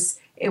wrap. It was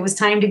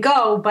time to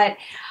go, but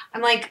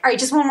I'm like, all right,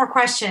 just one more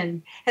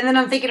question. And then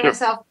I'm thinking to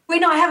myself,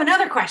 wait, no, I have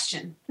another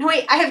question. No,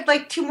 wait, I have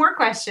like 2 more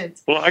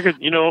questions. Well, I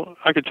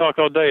could talk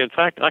all day. In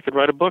fact, I could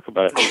write a book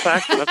about it. In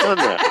fact, I've done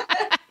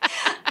that.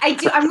 I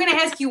do. I'm going to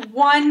ask you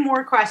one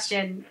more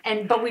question,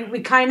 but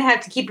we kind of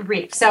have to keep it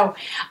brief. So,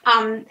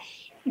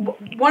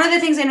 one of the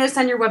things I noticed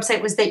on your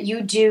website was that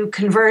you do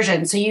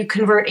conversion. So you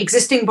convert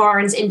existing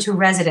barns into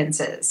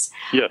residences.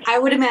 Yes. I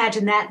would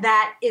imagine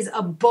that is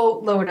a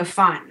boatload of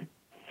fun.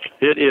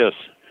 It is.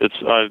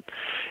 I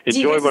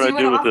enjoy what I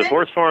do with the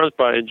horse farms,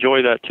 but I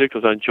enjoy that too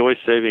because I enjoy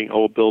saving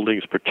old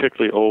buildings,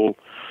 particularly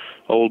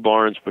old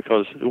barns,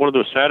 because one of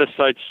the saddest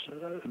sights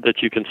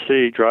that you can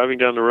see driving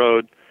down the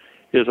road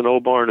is an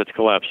old barn that's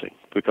collapsing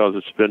because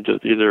it's been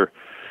just either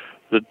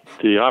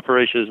the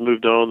operation has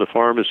moved on, the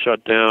farm is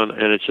shut down,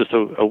 and it's just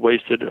a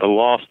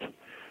lost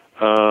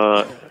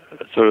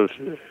sort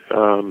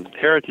of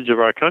heritage of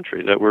our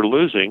country that we're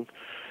losing.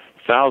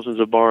 Thousands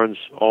of barns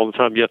all the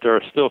time, yet there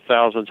are still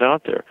thousands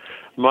out there.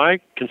 My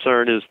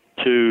concern is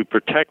to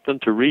protect them,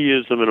 to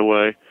reuse them in a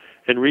way,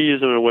 and reuse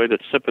them in a way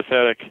that's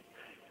sympathetic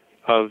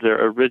of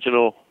their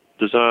original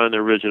design,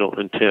 their original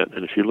intent.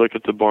 And if you look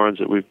at the barns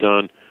that we've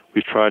done,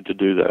 we've tried to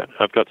do that.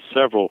 I've got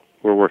several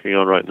we're working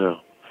on right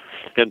now.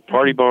 And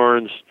party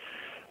barns,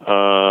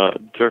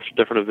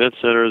 different event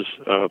centers,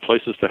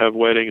 places to have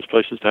weddings,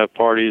 places to have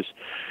parties,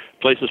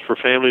 places for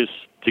families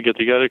to get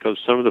together, because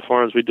some of the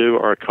farms we do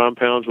are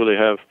compounds where they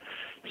have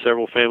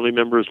several family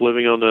members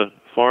living on the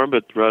farm,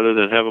 but rather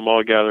than have them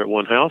all gather at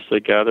one house, they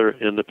gather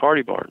in the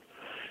party barn.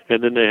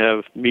 And then they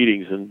have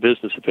meetings and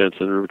business events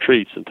and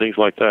retreats and things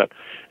like that.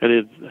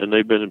 And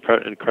they've been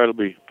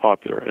incredibly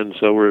popular. And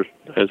so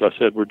as I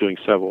said, we're doing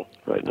several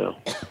right now.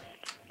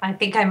 I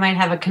think I might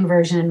have a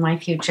conversion in my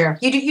future.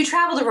 You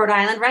travel to Rhode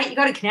Island, right? You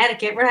go to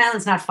Connecticut. Rhode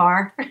Island's not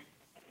far.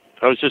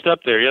 I was just up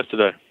there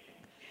yesterday.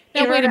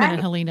 Now, wait a minute,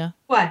 Helena.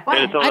 What?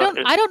 I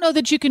don't know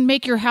that you can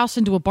make your house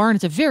into a barn.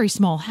 It's a very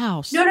small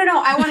house. No.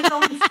 I want to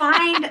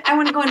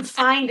go and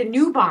find a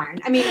new barn.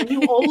 I mean, a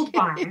new old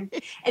barn,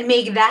 and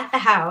make that the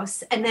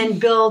house, and then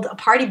build a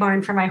party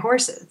barn for my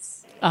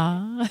horses.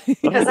 There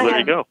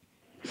you go.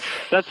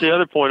 That's the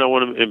other point I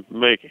want to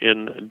make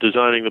in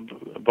designing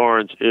the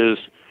barns is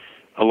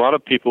a lot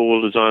of people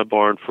will design a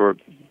barn for,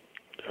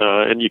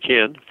 and you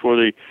can, for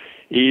the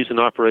ease and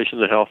operation,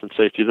 the health and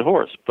safety of the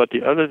horse. But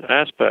the other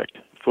aspect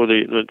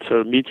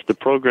that meets the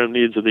program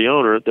needs of the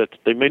owner that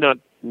they may not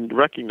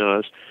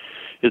recognize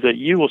is that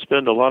you will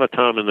spend a lot of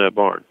time in that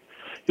barn.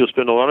 You'll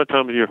spend a lot of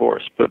time with your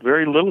horse, but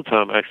very little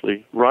time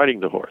actually riding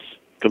the horse,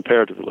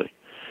 comparatively.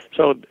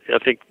 So I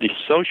think the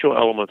social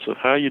elements of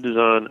how you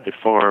design a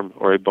farm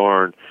or a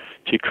barn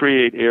to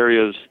create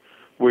areas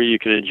where you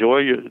can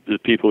enjoy the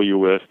people you're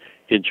with,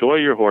 enjoy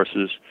your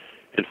horses,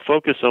 and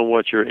focus on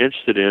what you're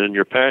interested in and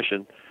your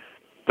passion,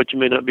 but you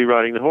may not be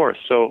riding the horse.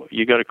 So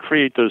you got to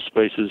create those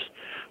spaces,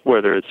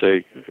 whether it's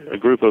a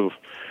group of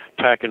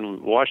tack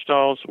and wash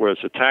stalls, whether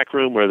it's a tack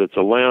room, whether it's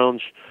a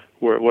lounge,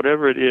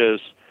 whatever it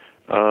is,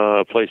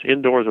 a place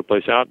indoors, a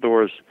place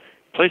outdoors,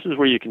 places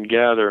where you can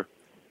gather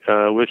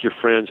with your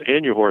friends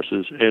and your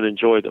horses and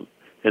enjoy them.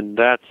 And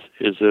that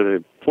is an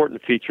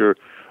important feature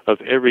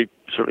of every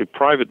certainly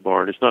private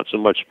barn. It's not so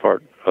much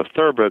part of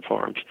thoroughbred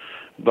farms,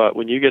 but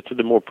when you get to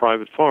the more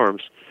private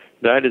farms,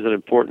 that is an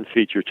important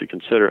feature to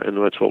consider,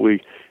 and that's what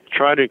we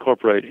try to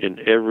incorporate in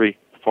every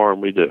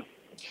farm we do.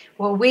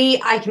 Well,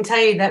 I can tell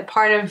you that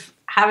part of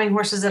having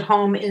horses at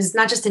home is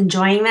not just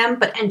enjoying them,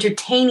 but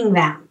entertaining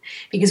them.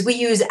 Because we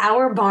use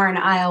our barn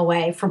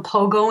aisleway for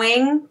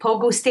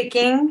pogo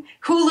sticking,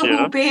 hula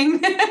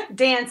hooping,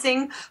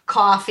 dancing,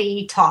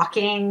 coffee,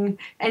 talking,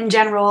 and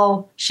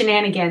general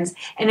shenanigans.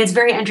 And it's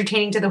very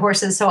entertaining to the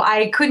horses. So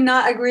I could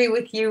not agree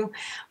with you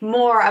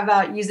more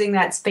about using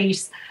that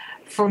space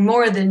for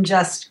more than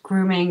just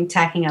grooming,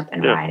 tacking up,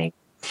 and riding.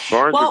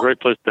 Barns are a great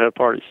place to have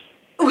parties.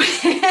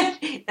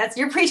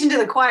 You're preaching to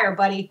the choir,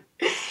 buddy.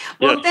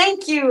 Well,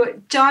 Thank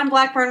you, John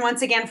Blackburn,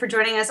 once again for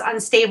joining us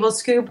on Stable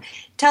Scoop.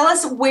 Tell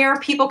us where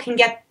people can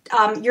get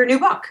your new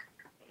book.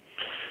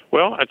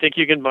 Well, I think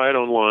you can buy it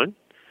online.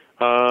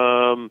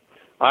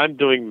 I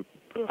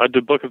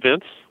do book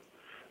events,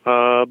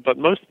 but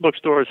most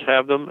bookstores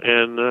have them,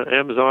 and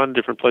Amazon,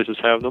 different places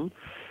have them.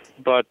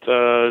 But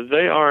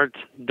they aren't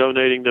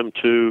donating them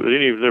to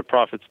any of their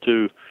profits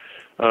to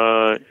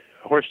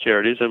horse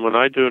charities. And when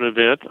I do an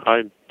event,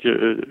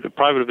 a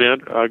private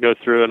event, I go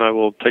through and I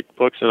will take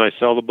books and I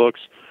sell the books,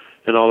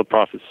 and all the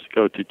profits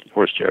go to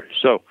horse charities.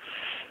 So,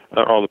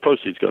 all the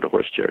proceeds go to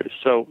horse charities.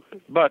 So,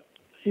 but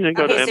you can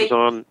go to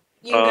Amazon,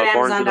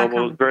 Barnes and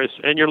Noble,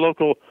 and your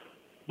local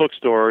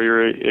bookstore,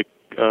 or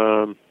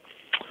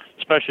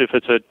especially if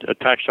it's a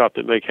tack shop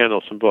that may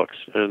handle some books,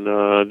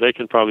 and they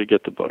can probably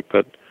get the book.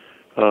 But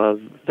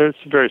there's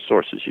various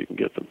sources you can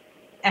get them.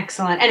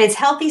 Excellent. And it's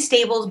Healthy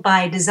Stables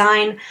by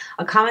Design,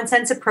 a common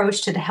sense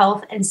approach to the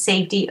health and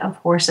safety of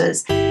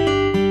horses.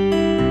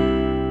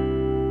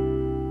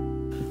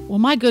 Well,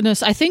 my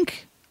goodness, I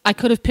think I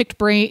could have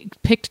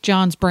picked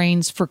John's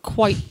brains for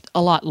quite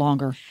a lot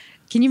longer.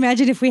 Can you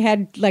imagine if we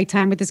had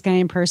time with this guy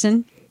in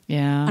person?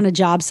 Yeah. On a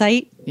job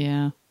site?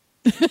 Yeah.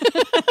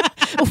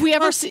 If we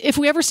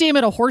ever see him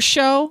at a horse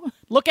show,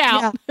 look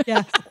out.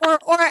 Yeah.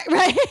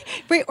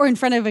 Or in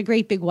front of a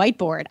great big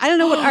whiteboard. I don't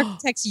know what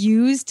architects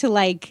use to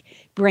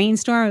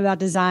brainstorm about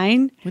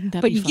design. Wouldn't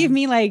that but be you fun? give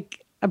me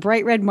a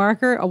bright red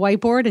marker, a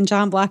whiteboard, and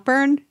John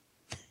Blackburn,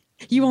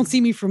 you won't see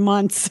me for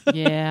months.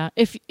 Yeah.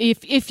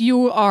 If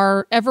you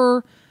are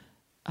ever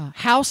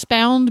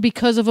housebound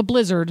because of a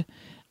blizzard,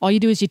 All you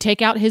do is you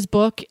take out his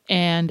book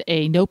and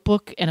a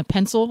notebook and a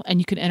pencil, and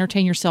you can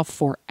entertain yourself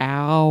for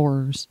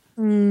hours.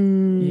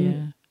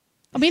 Yeah.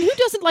 I mean, who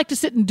doesn't like to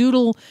sit and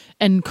doodle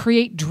and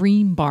create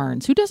dream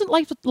barns? Who doesn't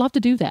love to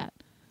do that?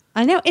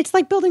 I know. It's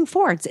like building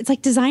forts. It's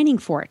like designing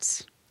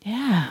forts.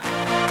 Yeah.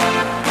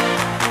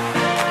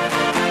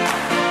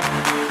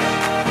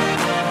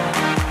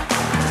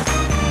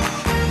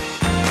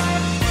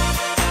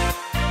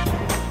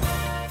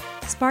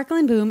 Sparkle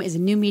and Boom is a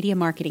new media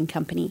marketing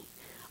company.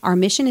 Our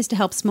mission is to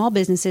help small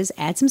businesses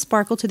add some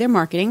sparkle to their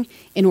marketing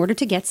in order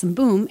to get some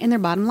boom in their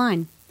bottom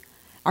line.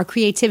 Our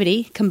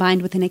creativity,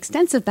 combined with an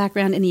extensive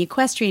background in the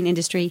equestrian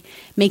industry,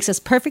 makes us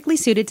perfectly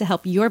suited to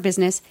help your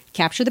business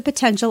capture the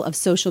potential of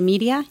social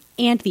media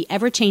and the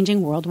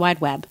ever-changing World Wide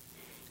Web.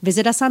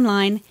 Visit us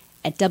online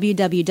at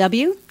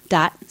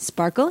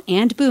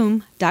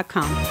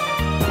www.sparkleandboom.com.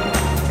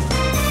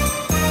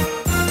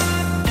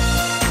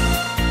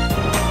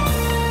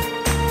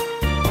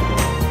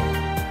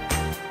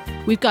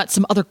 We've got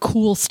some other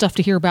cool stuff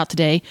to hear about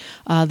today.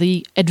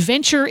 The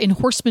adventure in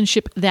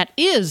horsemanship that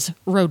is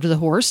Road to the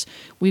Horse.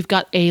 We've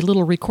got a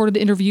little recorded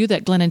interview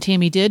that Glenn and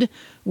Tammy did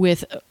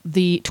with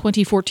the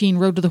 2014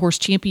 Road to the Horse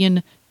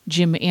champion,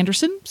 Jim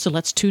Anderson. So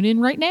let's tune in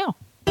right now.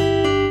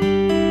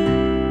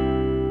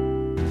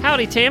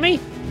 Howdy, Tammy.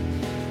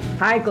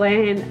 Hi,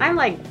 Glenn. I'm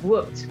like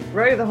whooped.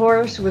 Road to the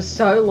Horse was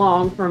so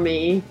long for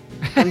me.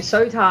 I'm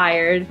so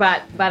tired,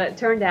 but it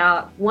turned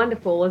out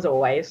wonderful as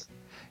always.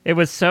 It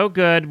was so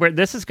good.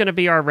 This is going to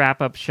be our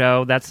wrap-up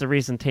show. That's the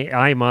reason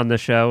I'm on the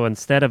show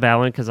instead of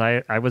Alan, because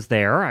I was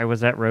there. I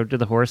was at Road to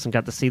the Horse and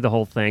got to see the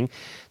whole thing.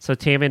 So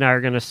Tammy and I are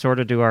going to sort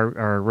of do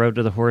our Road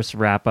to the Horse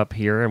wrap-up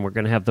here, and we're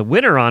going to have the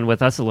winner on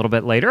with us a little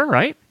bit later,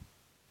 right?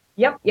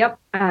 Yep.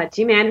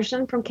 Jim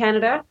Anderson from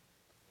Canada.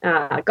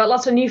 Got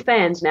lots of new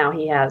fans now,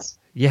 he has.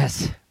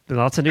 Yes,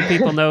 lots of new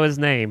people know his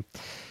name.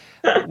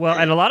 Well,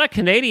 and a lot of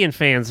Canadian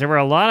fans. There were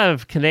a lot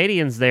of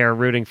Canadians there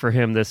rooting for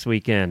him this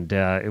weekend.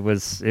 It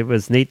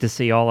was neat to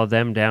see all of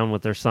them down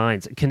with their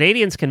signs.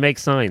 Canadians can make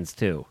signs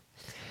too.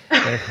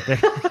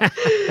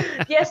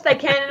 Yes, they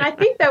can, and I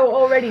think they were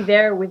already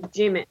there with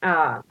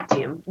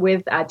Jonathan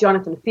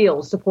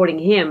Fields supporting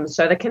him.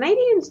 So the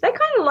Canadians, they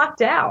kind of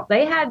lucked out.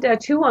 They had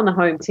two on the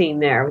home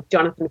team there with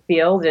Jonathan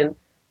Fields and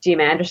Jim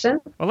Anderson.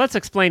 Well, let's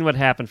explain what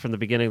happened from the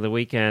beginning of the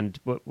weekend.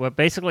 What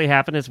basically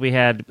happened is we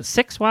had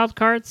 6 wild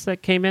cards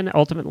that came in.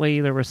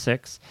 Ultimately, there were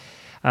 6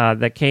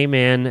 that came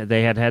in.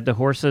 They had the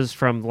horses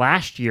from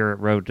last year at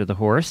Road to the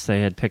Horse.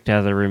 They had picked out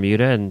of the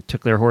Remuda and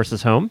took their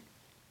horses home.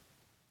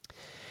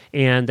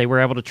 And they were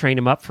able to train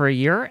them up for a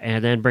year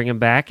and then bring them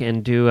back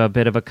and do a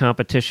bit of a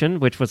competition,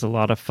 which was a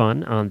lot of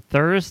fun on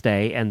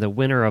Thursday. And the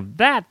winner of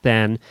that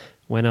then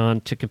went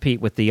on to compete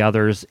with the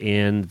others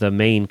in the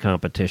main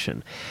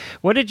competition.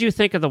 What did you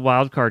think of the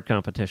wild card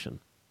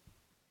competition?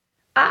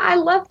 I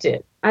loved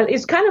it.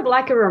 It's kind of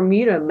like a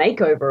Remuda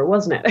makeover,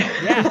 wasn't it?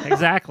 Yeah,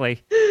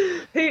 exactly.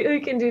 Who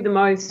can do the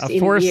most a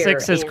in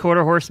 4/6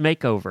 quarter horse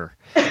makeover.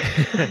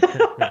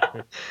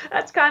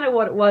 That's kind of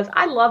what it was.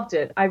 I loved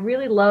it. I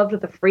really loved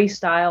the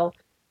freestyle,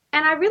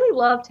 and I really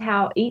loved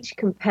how each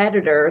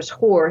competitor's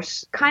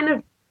horse kind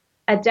of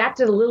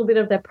adapted a little bit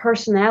of their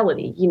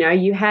personality. You know,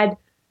 you had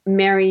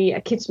Mary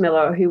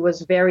Kitzmiller, who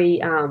was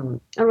very, I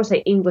don't want to say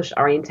English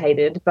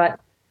orientated, but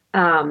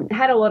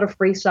had a lot of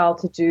freestyle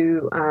to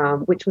do,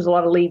 which was a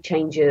lot of lead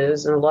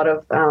changes and a lot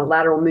of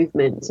lateral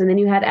movements. And then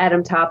you had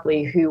Adam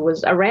Tarpley, who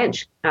was a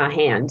ranch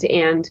hand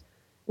and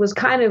was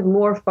kind of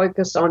more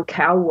focused on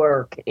cow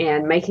work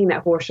and making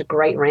that horse a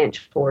great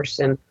ranch horse.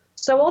 And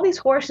so all these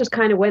horses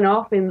kind of went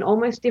off in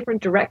almost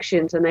different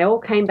directions, and they all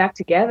came back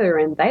together,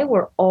 and they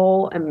were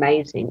all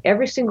amazing.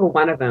 Every single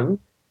one of them,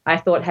 I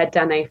thought, had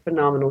done a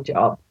phenomenal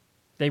job.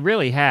 They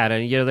really had,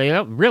 and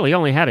they really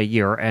only had a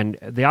year, and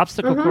the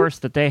obstacle course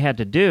that they had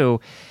to do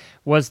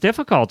was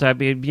difficult. I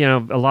mean,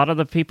 a lot of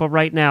the people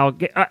right now,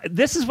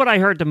 this is what I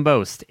heard the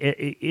most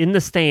in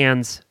the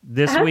stands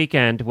this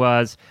weekend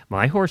was,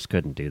 my horse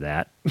couldn't do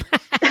that.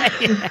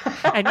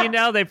 And,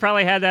 they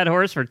probably had that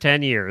horse for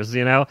 10 years,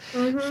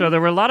 So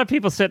there were a lot of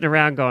people sitting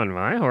around going,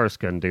 my horse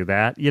couldn't do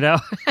that,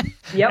 Yep,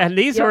 and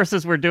these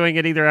horses were doing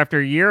it either after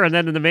a year, and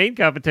then in the main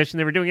competition,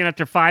 they were doing it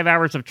after 5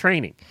 hours of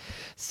training.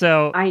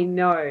 So I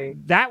know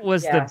that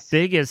was the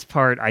biggest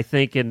part, I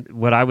think, in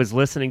what I was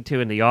listening to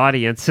in the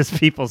audience is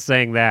people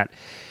saying that.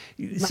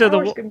 So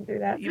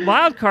the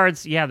wild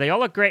cards, they all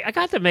look great. I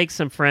got to make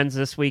some friends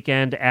this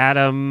weekend.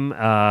 Adam,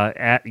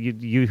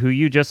 who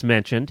you just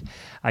mentioned,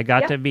 I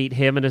got to meet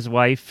him and his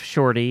wife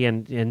Shorty,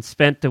 and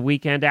spent the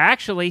weekend.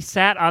 Actually,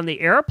 sat on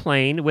the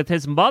airplane with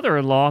his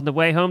mother-in-law on the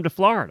way home to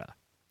Florida.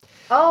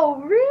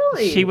 Oh,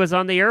 really? She was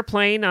on the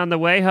airplane on the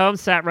way home,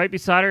 sat right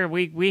beside her, and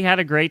we had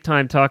a great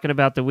time talking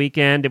about the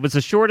weekend. It was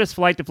the shortest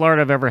flight to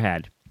Florida I've ever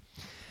had.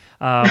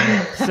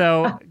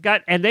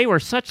 And they were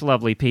such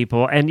lovely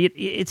people, and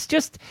it's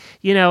just,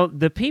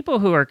 the people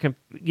who are,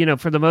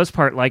 for the most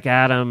part, like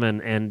Adam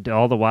and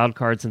all the wild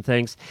cards and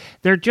things,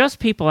 they're just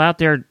people out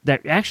there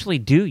that actually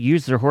do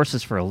use their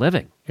horses for a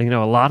living. You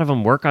know, a lot of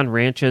them work on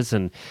ranches,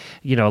 and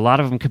you know, a lot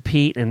of them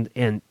compete,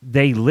 and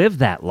they live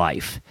that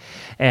life,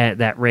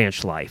 that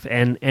ranch life,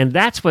 and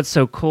that's what's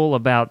so cool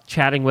about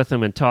chatting with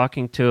them and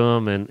talking to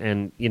them,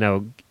 and you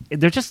know,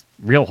 they're just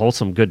real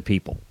wholesome, good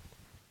people.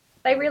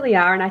 They really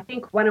are, and I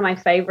think one of my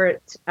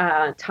favorite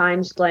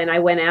times, Glenn, I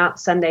went out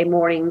Sunday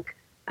morning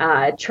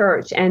at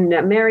church, and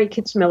Mary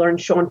Kitzmiller and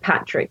Sean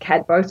Patrick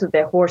had both of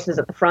their horses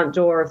at the front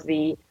door of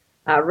the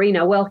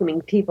arena,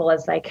 welcoming people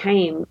as they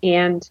came,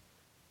 and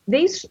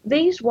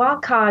these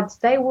wild cards,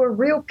 they were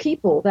real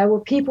people. They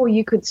were people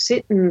you could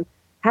sit and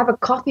have a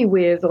coffee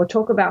with or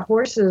talk about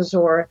horses,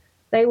 or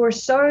they were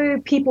so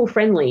people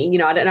friendly. You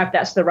know, I don't know if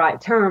that's the right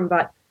term,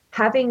 but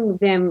having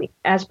them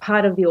as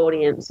part of the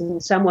audience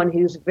and someone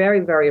who's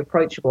very, very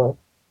approachable,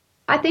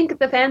 I think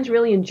the fans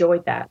really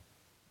enjoyed that.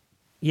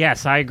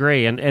 Yes, I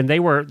agree. And they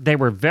were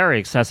very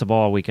accessible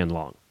all weekend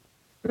long.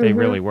 They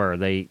really were.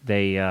 They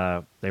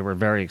were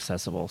very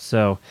accessible.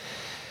 So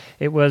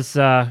it was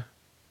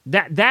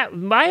that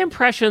my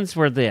impressions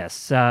were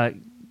this. I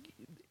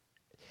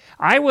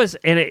was,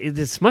 and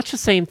it's much the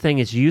same thing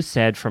as you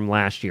said from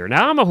last year.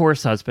 Now, I'm a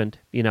horse husband.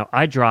 You know,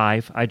 I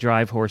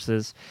drive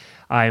horses.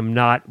 I'm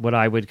not what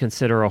I would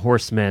consider a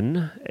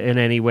horseman in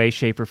any way,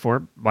 shape, or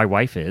form. My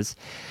wife is.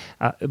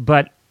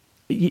 But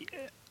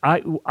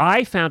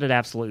I found it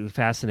absolutely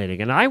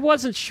fascinating. And I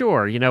wasn't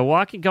sure, you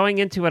know, going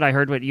into it, I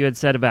heard what you had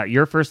said about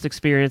your first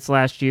experience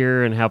last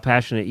year and how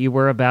passionate you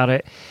were about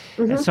it.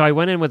 And so I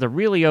went in with a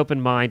really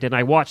open mind, and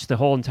I watched the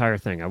whole entire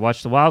thing. I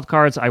watched the wild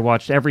cards. I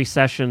watched every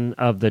session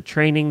of the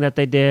training that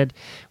they did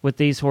with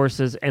these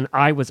horses, and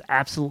I was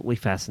absolutely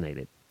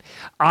fascinated.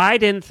 I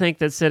didn't think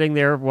that sitting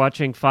there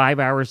watching 5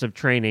 hours of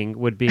training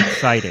would be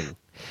exciting.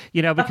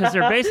 You know, because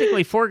they're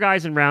basically four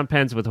guys in round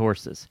pens with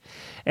horses.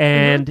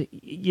 And,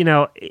 you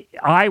know,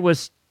 I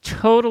was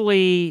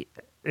totally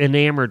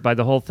enamored by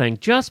the whole thing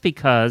just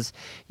because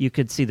you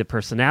could see the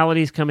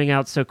personalities coming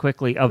out so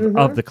quickly of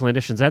the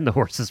clinicians and the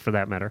horses, for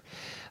that matter.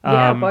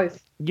 Yeah,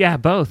 both. Yeah,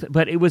 both.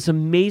 But it was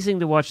amazing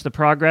to watch the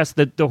progress.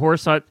 The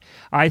horse,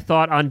 I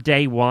thought on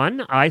day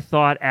one, I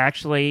thought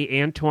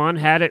actually Antoine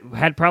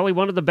had probably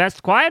one of the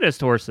best, quietest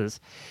horses.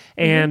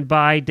 And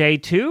by day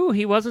two,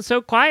 he wasn't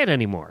so quiet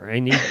anymore.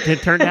 And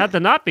it turned out to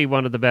not be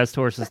one of the best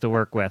horses to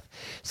work with.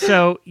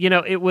 So, you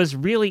know, it was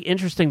really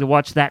interesting to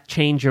watch that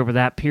change over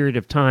that period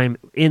of time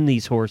in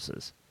these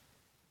horses.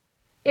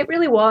 It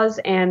really was.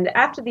 And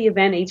after the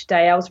event each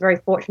day, I was very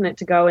fortunate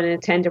to go and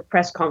attend a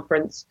press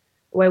conference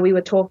where we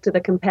would talk to the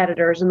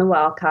competitors and the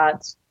wild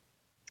cards.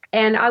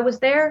 And I was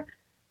there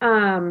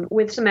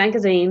with some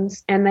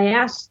magazines, and they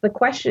asked the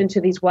question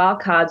to these wild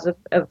cards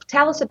of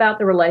tell us about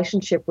the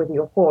relationship with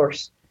your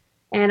horse.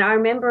 And I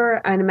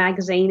remember in a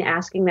magazine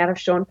asking that of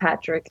Sean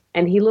Patrick,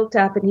 and he looked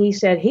up and he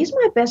said, he's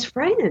my best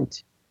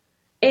friend.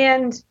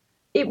 And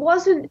it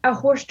wasn't a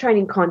horse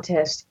training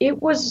contest.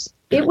 It was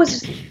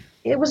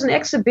an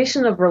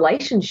exhibition of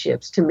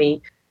relationships to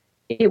me.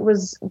 It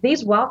was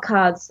these wild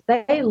cards,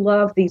 they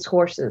love these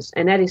horses,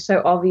 and that is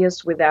so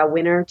obvious with our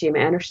winner, Jim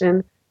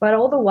Anderson. But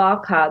all the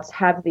wild cards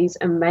have these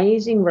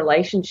amazing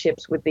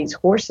relationships with these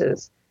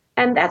horses.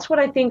 And that's what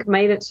I think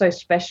made it so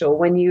special.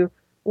 When you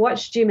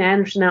watch Jim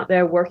Anderson out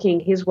there working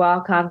his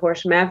wild card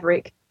horse,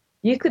 Maverick,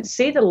 you could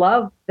see the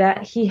love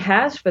that he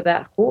has for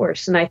that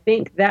horse. And I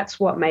think that's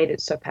what made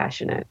it so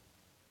passionate.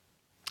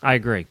 I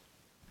agree.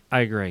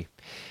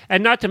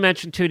 And not to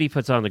mention, Tootie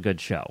puts on a good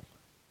show.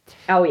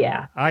 Oh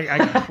yeah,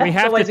 we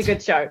have always a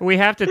good show. We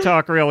have to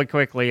talk really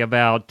quickly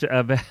about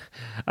the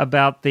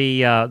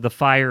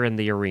fire in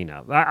the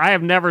arena. I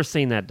have never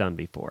seen that done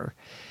before,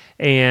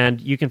 and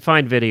you can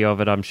find video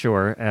of it, I'm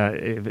sure.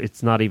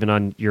 It's not even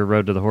on your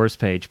Road to the Horse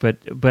page,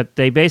 but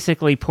they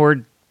basically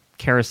poured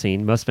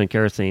kerosene, must have been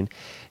kerosene,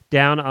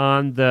 down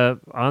on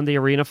the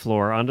arena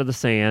floor onto the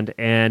sand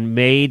and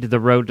made the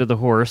Road to the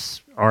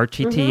Horse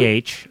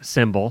RTTH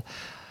symbol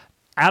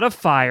out of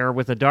fire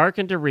with a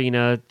darkened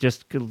arena,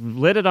 just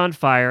lit it on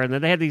fire. And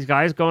then they had these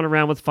guys going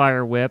around with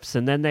fire whips.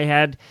 And then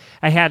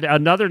I had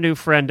another new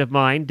friend of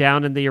mine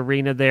down in the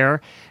arena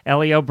there,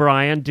 Ellie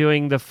O'Brien,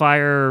 doing the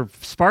fire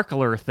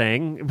sparkler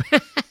thing.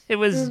 It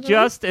was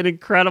just an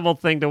incredible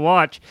thing to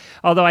watch.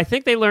 Although I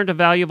think they learned a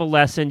valuable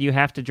lesson. You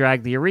have to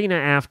drag the arena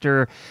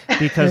after,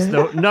 because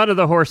none of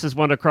the horses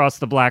want to cross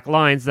the black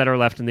lines that are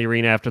left in the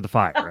arena after the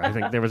fire. I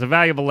think there was a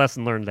valuable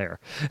lesson learned there.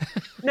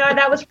 No,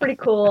 that was pretty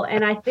cool.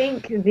 And I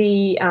think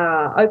the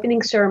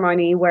opening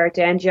ceremony where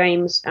Dan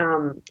James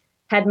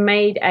had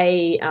made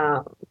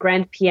a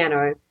grand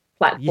piano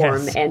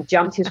platform and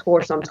jumped his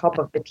horse on top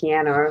of the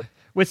piano.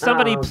 With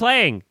somebody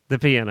playing the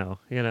piano,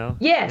 you know?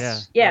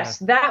 Yes.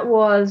 That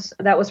was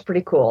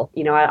pretty cool.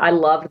 You know, I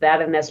loved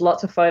that, and there's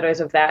lots of photos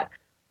of that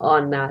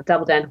on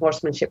Double Dan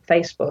Horsemanship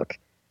Facebook.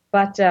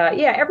 But,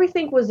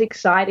 everything was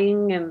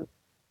exciting, and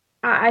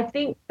I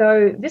think,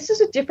 though, this is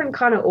a different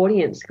kind of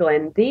audience,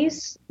 Glenn.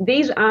 These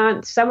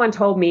aren't, someone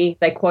told me,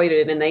 they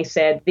quoted, and they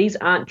said, these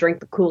aren't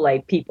drink the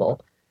Kool-Aid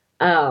people.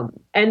 And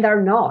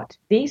they're not.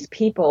 These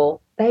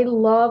people, they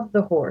love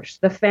the horse.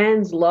 The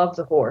fans love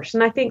the horse.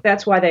 And I think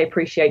that's why they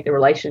appreciate the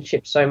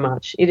relationship so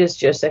much. It is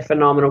just a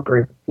phenomenal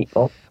group of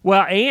people.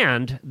 Well,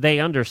 and they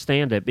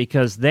understand it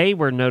because they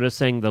were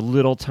noticing the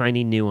little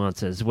tiny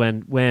nuances.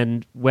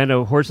 When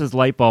a horse's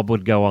light bulb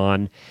would go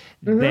on,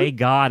 they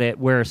got it,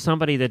 where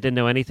somebody that didn't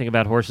know anything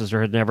about horses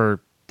or had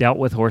never dealt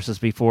with horses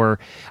before,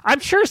 I'm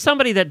sure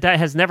somebody that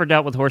has never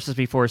dealt with horses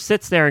before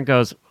sits there and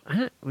goes,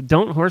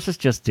 don't horses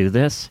just do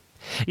this?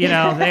 You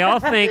know, they all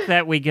think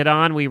that we get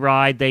on, we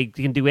ride, they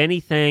can do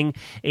anything,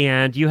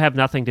 and you have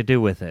nothing to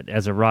do with it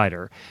as a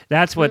rider.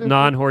 That's what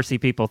non-horsey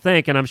people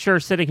think, and I'm sure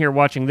sitting here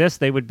watching this,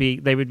 they would be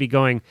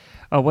going,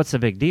 oh, what's the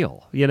big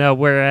deal? You know,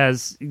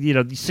 whereas, you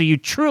know, so you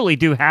truly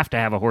do have to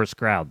have a horse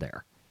crowd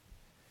there.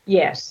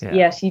 Yes,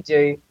 yes, you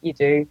do. You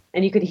do.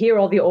 And you could hear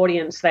all the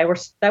audience. They were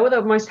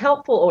the most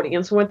helpful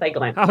audience, weren't they,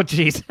 Glenn? Oh,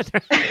 geez.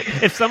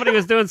 If somebody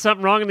was doing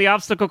something wrong in the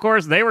obstacle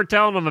course, they were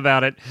telling them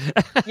about it.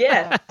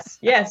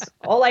 Yes.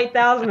 All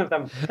 8,000 of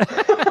them.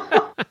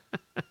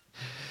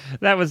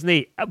 That was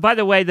neat. By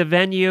the way, the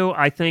venue,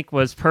 I think,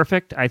 was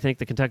perfect. I think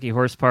the Kentucky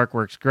Horse Park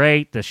works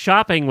great. The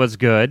shopping was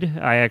good.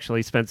 I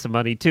actually spent some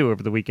money, too,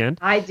 over the weekend.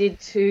 I did,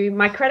 too.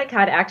 My credit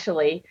card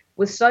actually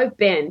was so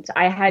bent,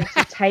 I had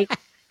to take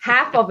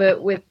half of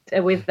it with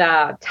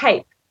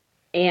tape,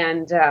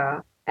 and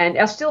I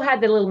still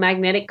had the little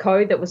magnetic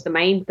code that was the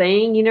main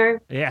thing, you know.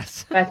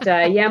 Yes. But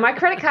my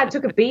credit card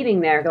took a beating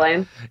there,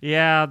 Glenn.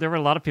 Yeah, there were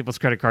a lot of people's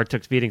credit card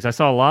took beatings. I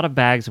saw a lot of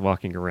bags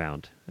walking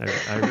around. I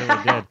really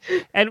did.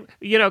 And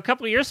you know, a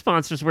couple of your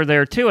sponsors were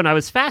there too, and I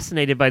was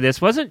fascinated by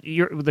this. Wasn't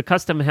the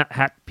custom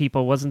hat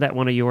people? Wasn't that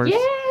one of yours?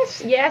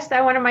 Yes,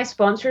 they're one of my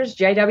sponsors.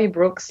 J.W.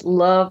 Brooks,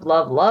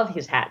 love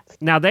his hats.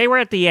 Now they were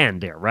at the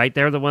end there, right?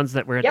 They're the ones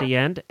that were at the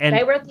end, and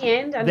they were at the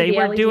end. They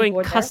were doing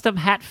custom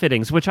hat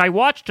fittings, which I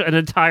watched an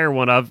entire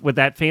one of with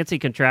that fancy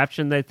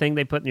contraption, the thing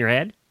they put in your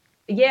head.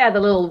 Yeah, the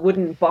little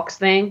wooden box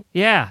thing.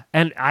 Yeah,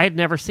 and I had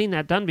never seen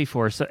that done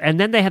before. So, and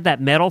then they had that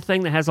metal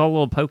thing that has all the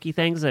little pokey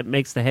things that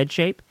makes the head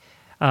shape.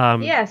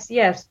 Yes.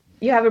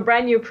 You have a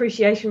brand new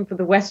appreciation for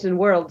the Western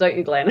world, don't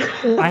you, Glenn?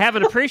 I have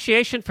an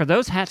appreciation for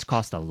those hats.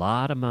 Cost a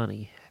lot of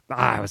money.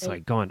 I was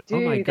like going, oh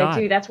my God.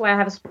 They do. That's why I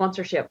have a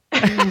sponsorship.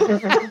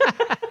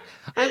 I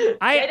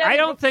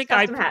don't think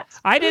I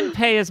didn't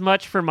pay as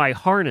much for my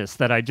harness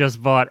that I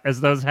just bought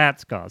as those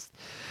hats cost.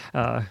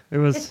 It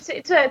was.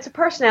 It's a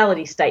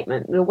personality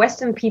statement. The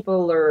Western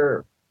people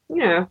are, you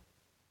know,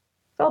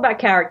 it's all about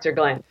character,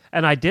 Glenn.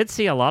 And I did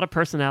see a lot of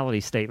personality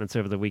statements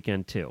over the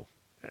weekend too.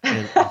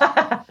 And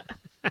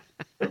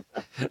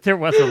there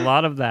was a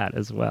lot of that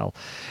as well.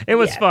 It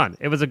was fun.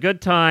 It was a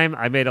good time.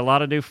 I made a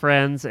lot of new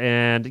friends,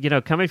 and you know,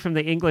 coming from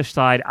the English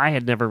side, I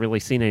had never really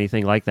seen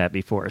anything like that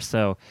before.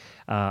 So,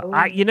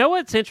 you know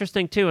what's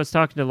interesting too? I was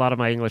talking to a lot of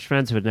my English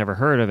friends who had never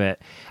heard of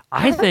it.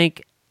 I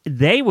think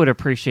they would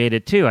appreciate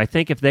it too. I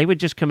think if they would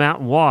just come out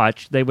and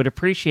watch, they would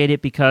appreciate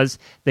it because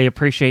they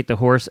appreciate the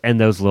horse and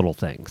those little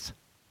things.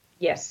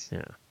 Yes.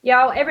 Yeah.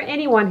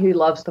 Anyone who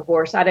loves the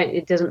horse,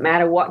 it doesn't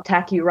matter what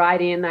tack you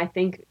ride in. I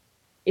think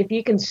if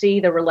you can see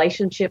the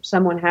relationship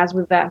someone has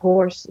with that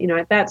horse, you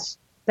know, that's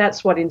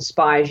what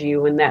inspires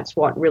you, and that's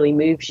what really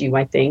moves you,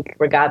 I think,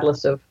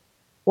 regardless of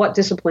what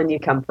discipline you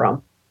come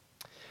from.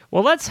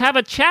 Well, let's have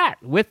a chat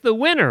with the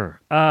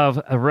winner of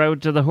A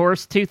Road to the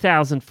Horse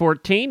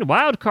 2014,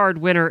 wildcard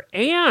winner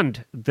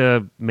and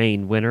the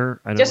main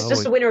winner.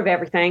 Just the winner of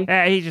everything.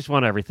 He just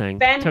won everything.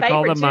 Fan took favorite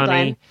all the money.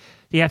 Glenn.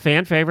 Yeah,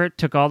 fan favorite.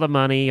 Took all the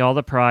money, all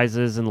the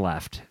prizes, and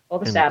left. All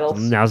the saddles.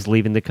 Now he's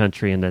leaving the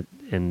country, we'll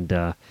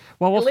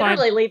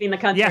literally leaving the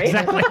country. Yeah,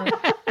 exactly.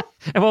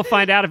 And we'll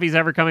find out if he's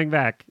ever coming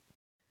back.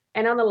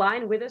 And on the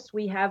line with us,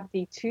 we have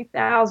the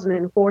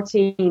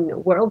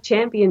 2014 world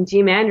champion,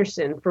 Jim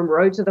Anderson from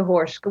Road to the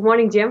Horse. Good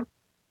morning, Jim.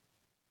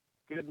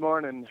 Good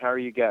morning. How are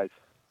you guys?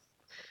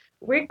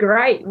 We're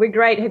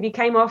great. Have you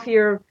came off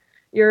your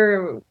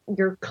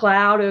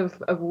cloud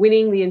of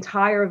winning the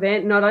entire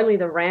event, not only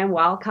the Ram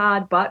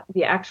wildcard, but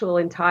the actual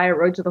entire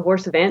Road to the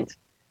Horse event?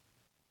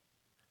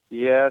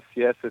 Yes.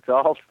 It's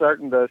all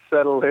starting to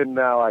settle in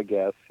now, I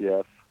guess.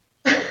 Yes.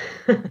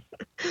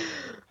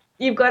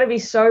 You've got to be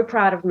so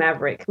proud of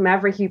Maverick.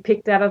 Maverick, you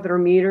picked out of the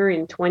Remuda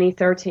in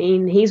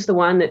 2013. He's the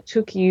one that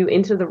took you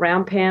into the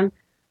round pen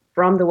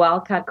from the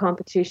wildcard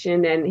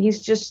competition, and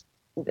he's just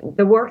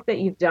the work that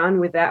you've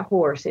done with that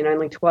horse in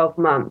only 12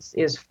 months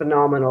is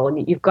phenomenal,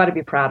 and you've got to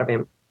be proud of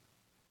him.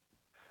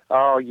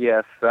 Oh,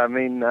 yes. I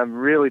mean, I'm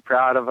really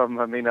proud of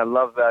him. I mean, I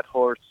love that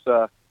horse.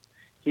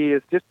 He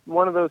is just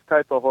one of those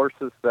type of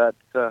horses that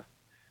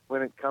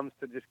when it comes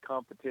to just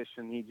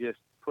competition, he just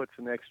puts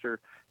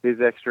his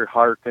extra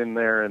heart in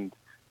there and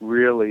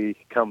really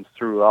comes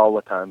through all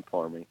the time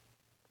for me.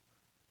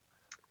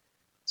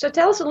 So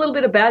tell us a little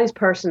bit about his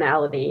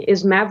personality.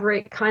 Is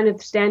Maverick kind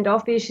of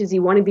standoffish? Does he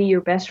want to be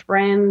your best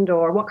friend?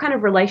 Or what kind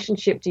of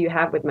relationship do you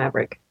have with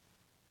Maverick?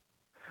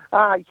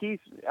 He's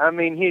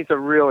a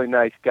really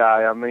nice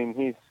guy. I mean,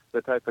 he's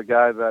the type of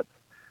guy that,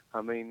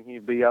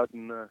 he'd be out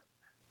in the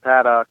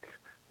paddock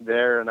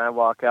there, and I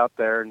walk out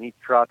there, and he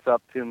trots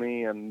up to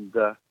me, and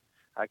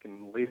I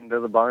can lead him to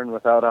the barn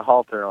without a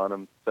halter on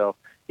him. So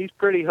he's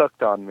pretty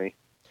hooked on me.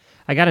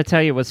 I got to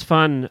tell you, it was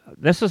fun.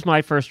 This was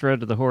my first road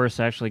to the horse,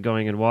 actually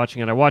going and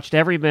watching it. I watched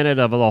every minute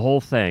of the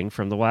whole thing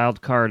from the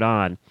wild card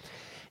on.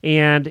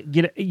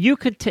 And you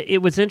could.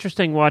 It was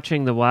interesting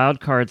watching the wild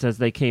cards as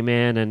they came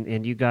in,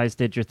 and you guys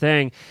did your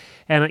thing.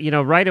 And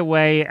right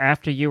away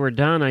after you were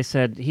done, I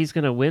said he's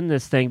going to win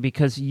this thing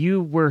because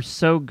you were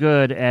so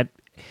good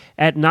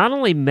at not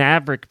only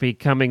Maverick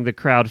becoming the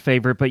crowd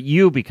favorite, but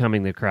you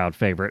becoming the crowd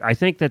favorite. I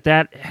think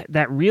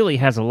that really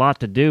has a lot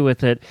to do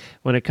with it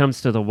when it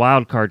comes to the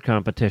wild card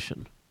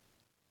competition.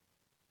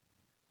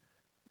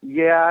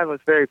 Yeah, I was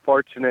very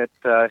fortunate.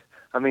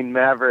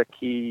 Maverick,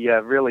 he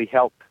really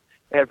helped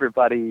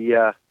everybody.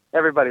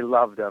 Everybody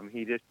loved him.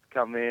 He just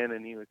come in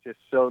and he was just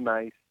so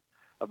nice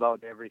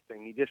about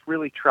everything. He just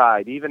really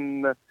tried.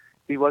 Even if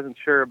he wasn't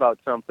sure about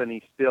something,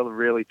 he still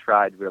really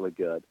tried really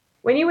good.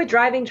 When you were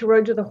driving to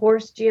Road to the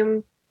Horse,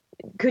 Jim,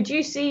 could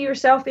you see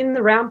yourself in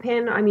the round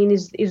pen? I mean,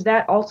 is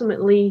that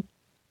ultimately,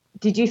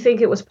 did you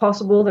think it was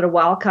possible that a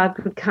wild card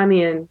could come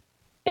in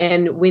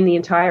and win the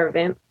entire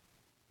event?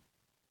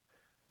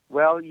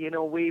 Well,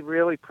 we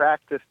really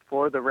practiced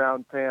for the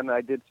round pen. I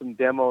did some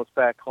demos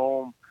back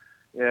home,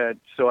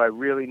 so I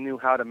really knew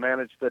how to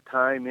manage the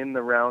time in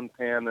the round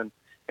pen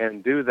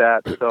and do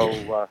that.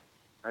 So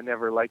I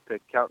never like to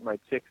count my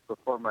chicks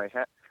before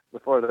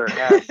they're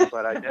hatched,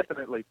 but I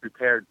definitely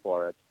prepared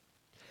for it.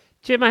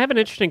 Jim, I have an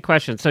interesting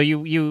question. So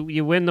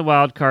you win the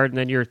wild card, and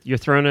then you're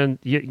thrown in.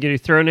 You're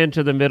thrown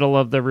into the middle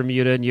of the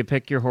Remuda, and you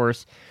pick your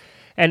horse,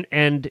 and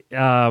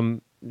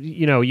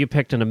you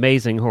picked an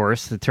amazing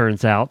horse. It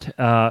turns out,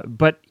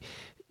 but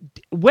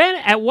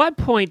at what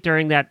point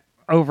during that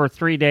over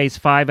 3 days,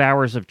 5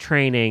 hours of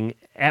training,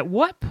 at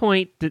what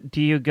point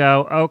do you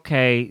go,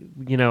 okay,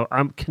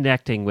 I'm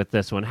connecting with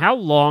this one? How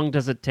long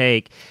does it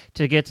take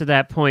to get to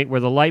that point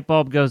where the light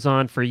bulb goes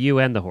on for you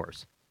and the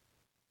horse?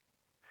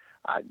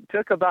 It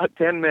took about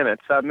 10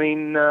 minutes. I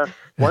mean,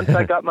 once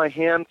I got my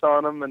hands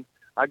on him and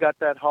I got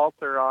that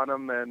halter on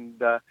him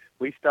and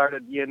we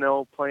started,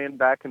 playing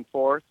back and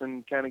forth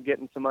and kind of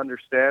getting some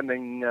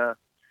understanding,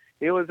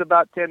 it was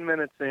about 10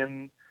 minutes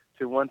in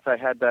to once I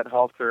had that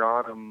halter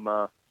on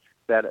him,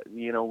 that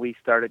we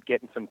started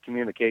getting some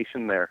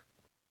communication there.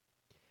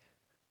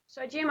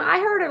 So, Jim, I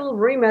heard a little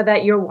rumor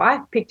that your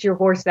wife picked your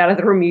horse out of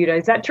the Remuda.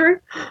 Is that true?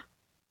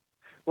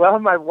 Well,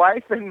 my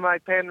wife and my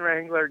pen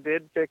wrangler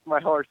did pick my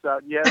horse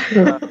out. Yes,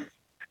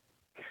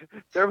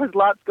 there was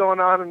lots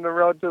going on in the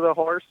Road to the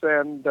Horse,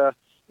 and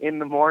in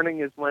the morning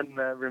is when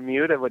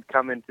Remuda would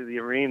come into the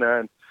arena,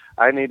 and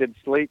I needed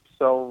sleep.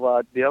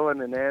 So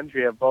Dylan and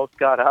Andrea both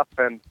got up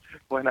and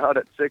went out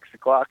at 6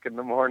 o'clock in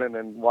the morning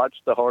and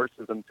watched the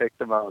horses and picked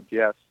them out.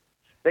 Yes,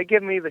 they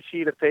gave me the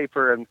sheet of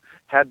paper and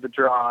had to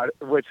draw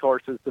which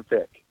horses to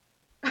pick.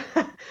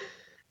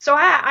 So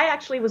I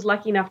actually was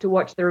lucky enough to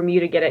watch the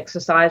Remuda get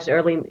exercised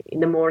early in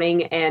the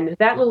morning, and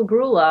that little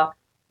grueler,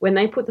 when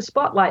they put the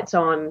spotlights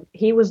on,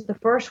 he was the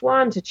first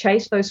one to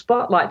chase those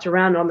spotlights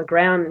around on the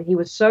ground, and he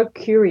was so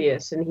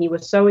curious, and he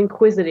was so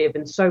inquisitive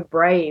and so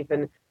brave.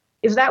 And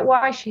is that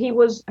why he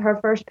was her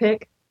first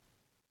pick?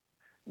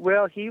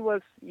 Well, he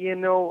was,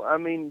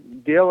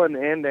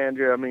 Dylan and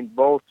Andrea,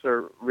 both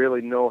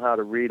really know how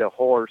to read a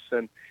horse,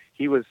 and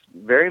he was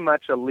very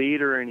much a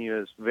leader, and he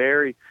was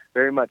very,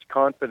 very much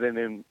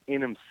confident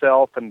in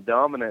himself and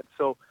dominant.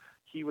 So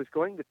he was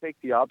going to take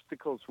the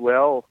obstacles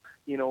well,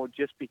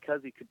 just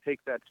because he could take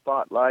that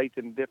spotlight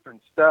and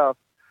different stuff.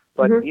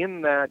 But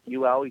in that,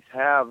 you always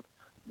have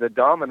the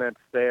dominance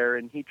there,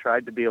 and he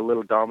tried to be a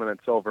little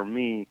dominance over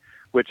me,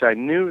 which I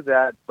knew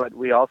that, but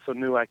we also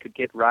knew I could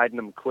get riding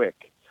him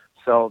quick.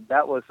 So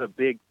that was a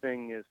big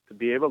thing, is to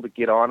be able to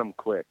get on him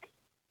quick.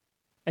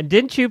 And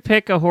didn't you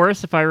pick a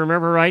horse, if I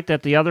remember right,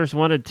 that the others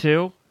wanted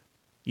too?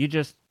 You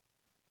just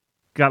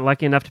got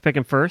lucky enough to pick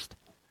him first?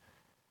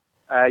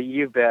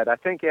 You bet. I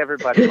think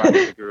everybody likes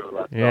the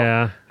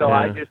Grulla. So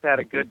I just had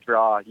a good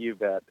draw, you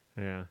bet.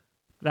 Yeah.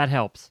 That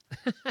helps.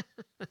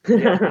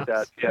 Yes, it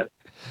does. Yes.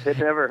 It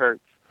never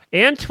hurts.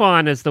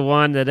 Antoine is the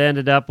one that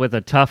ended up with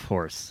a tough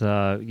horse.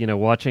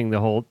 Watching the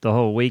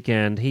whole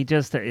weekend,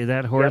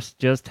 that horse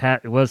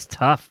was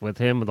tough with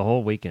him the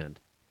whole weekend.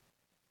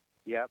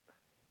 Yep.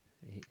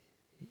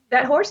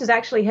 That horse is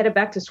actually headed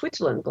back to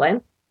Switzerland,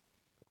 Glenn.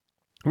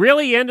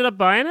 Really? You ended up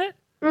buying it?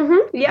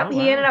 Mm-hmm. Yep, Oh,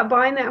 wow. He ended up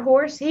buying that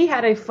horse. He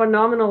had a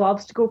phenomenal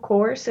obstacle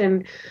course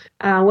and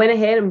went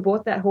ahead and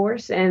bought that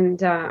horse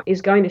and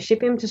is going to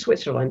ship him to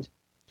Switzerland.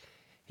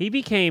 He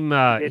became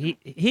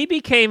he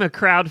became a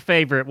crowd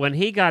favorite when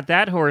he got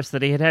that horse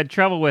that he had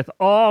trouble with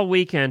all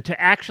weekend to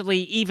actually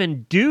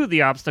even do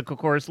the obstacle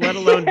course, let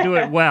alone do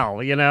it well.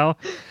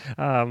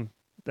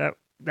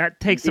 That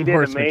takes some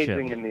horsemanship. He did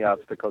amazing in the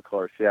obstacle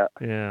course. Yeah.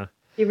 Yeah.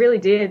 He really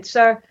did.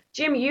 So,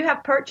 Jim, you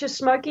have purchased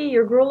Smokey,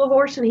 your Grulla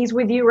horse, and he's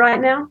with you right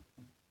now?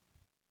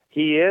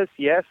 He is,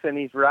 yes, and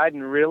he's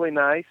riding really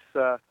nice.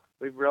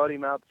 We've rode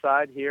him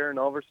outside here and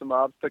over some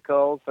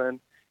obstacles, and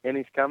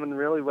he's coming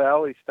really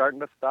well. He's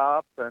starting to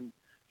stop and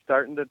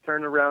starting to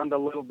turn around a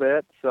little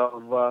bit,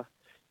 so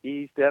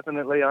he's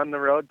definitely on the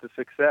road to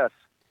success.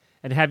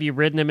 And have you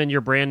ridden him in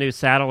your brand new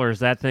saddle, or is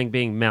that thing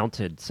being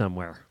mounted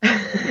somewhere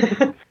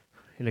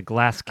in a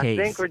glass case?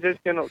 I think we're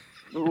just going to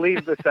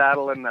leave the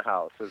saddle in the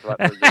house is what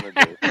we're going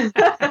to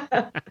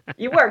do.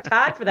 You worked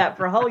hard for that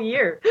for a whole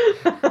year.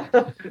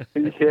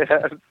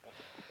 Yes,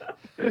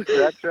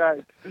 that's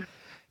right.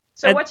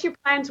 So what's your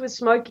plans with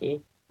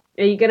Smokey?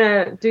 Are you going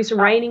to do some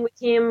reining with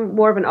him,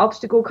 more of an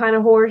obstacle kind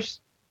of horse?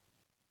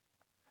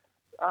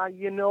 I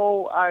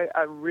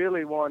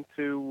really want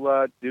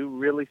to do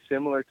really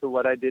similar to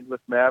what I did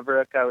with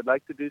Maverick. I would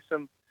like to do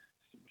some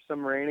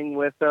reining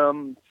with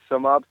him,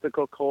 some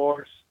obstacle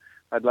course.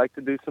 I'd like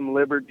to do some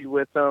liberty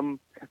with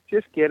him.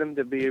 Just get him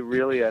to be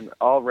really an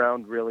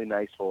all-round really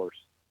nice horse.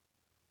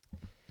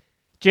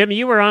 Jim,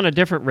 you were on a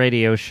different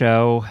radio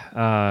show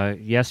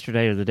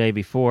yesterday or the day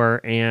before,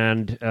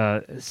 and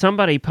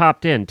somebody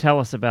popped in. Tell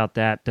us about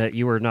that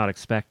you were not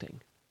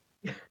expecting.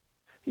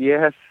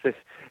 Yes,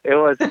 it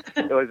was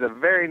a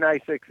very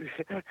nice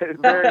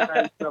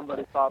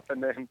somebody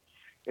popping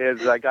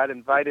in. I got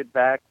invited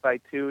back by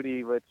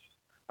Tootie, which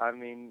I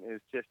mean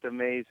is just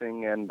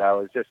amazing, and I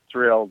was just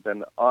thrilled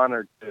and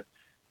honored to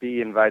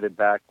be invited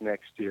back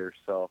next year.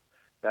 So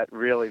that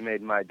really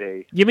made my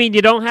day. You mean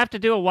you don't have to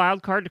do a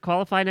wild card to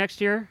qualify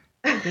next year?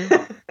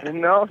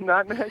 No,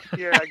 not next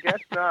year. I guess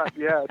not.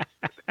 Yes.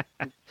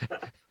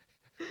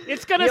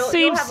 It's going to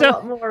seem you'll have so a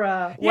lot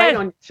more weight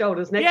on your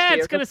shoulders next year. Yeah,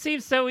 it's going to seem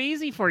so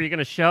easy for you. You're going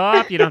to show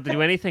up. You don't have to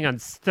do anything on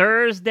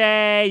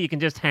Thursday. You can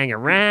just hang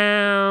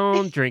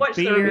around, drink Watch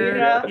the beer.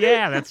 Bermuda.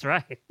 Yeah, that's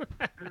right.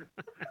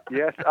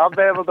 Yes, I'll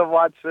be able to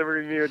watch the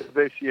Bermuda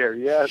this year.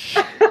 Yes.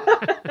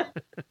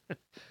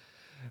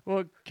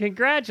 Well,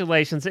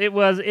 congratulations. It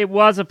was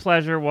a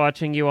pleasure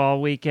watching you all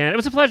weekend. It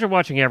was a pleasure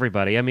watching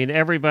everybody. I mean,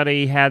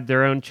 everybody had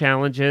their own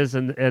challenges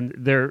and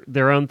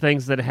their own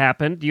things that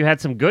happened. You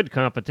had some good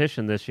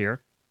competition this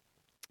year.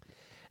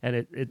 And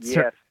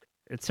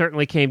it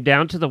certainly came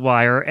down to the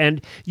wire.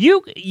 And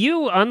you,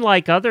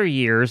 unlike other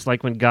years,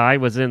 like when Guy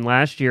was in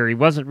last year, he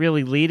wasn't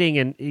really leading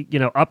and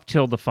up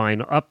to the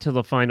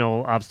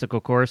final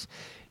obstacle course.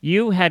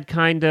 You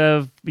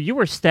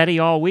were steady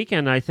all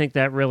weekend. I think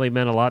that really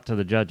meant a lot to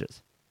the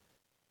judges.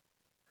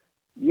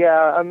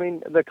 Yeah, I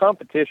mean, the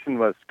competition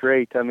was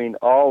great. I mean,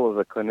 all of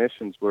the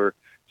clinicians were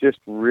just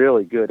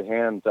really good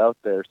hands out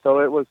there. So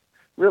it was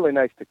really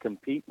nice to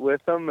compete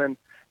with them. And,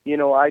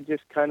 I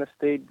just kind of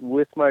stayed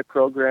with my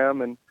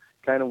program and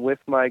kind of with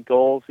my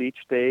goals each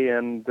day.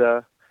 And,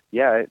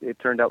 it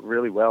turned out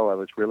really well. I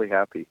was really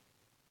happy.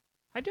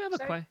 I do have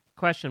a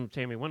question,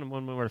 Tammy. One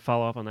more to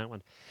follow up on that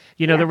one.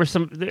 There was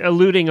some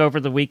alluding over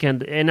the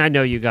weekend, and I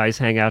know you guys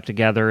hang out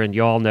together and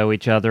you all know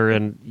each other.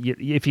 And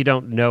if you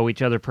don't know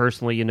each other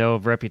personally, you know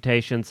of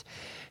reputations.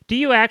 Do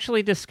you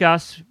actually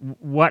discuss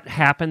what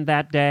happened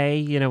that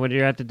day? When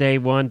you're at the day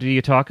one, do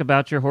you talk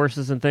about your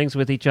horses and things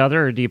with each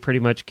other, or do you pretty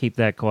much keep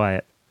that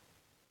quiet?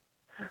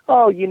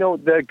 Oh,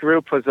 the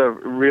group was a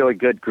really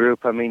good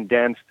group. I mean,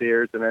 Dan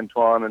Steers and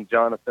Antoine and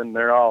Jonathan,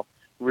 they're all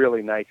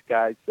really nice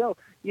guys. So,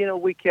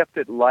 we kept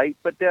it light,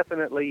 but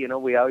definitely,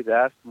 we always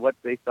asked what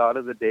they thought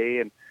of the day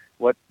and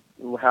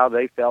how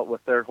they felt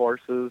with their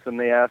horses, and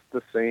they asked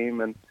the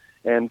same.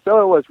 And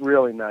so it was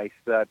really nice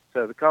that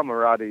the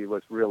camaraderie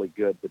was really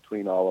good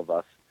between all of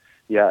us.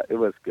 Yeah, it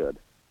was good.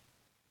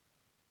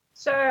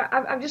 So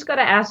I've just got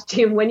to ask,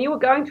 Jim, when you were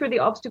going through the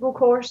obstacle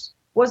course,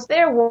 was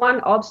there one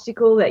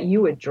obstacle that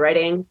you were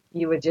dreading?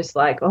 You were just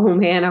like, oh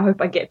man, I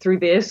hope I get through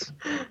this.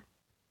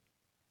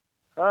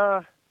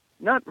 Not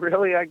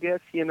really, I guess.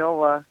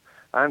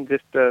 I'm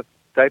just a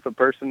type of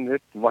person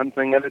that's one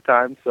thing at a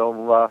time.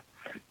 So,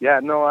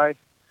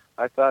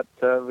 I thought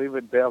we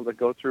would be able to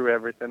go through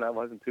everything. I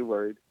wasn't too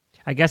worried.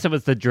 I guess it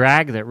was the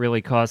drag that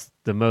really caused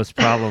the most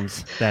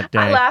problems that day.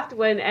 I laughed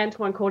when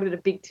Antoine called it a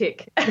big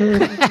tick.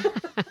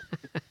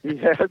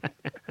 Yes.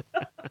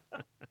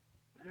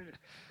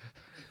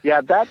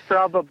 Yeah, that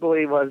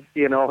probably was,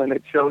 and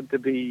it showed to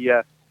be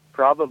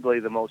probably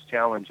the most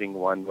challenging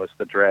one was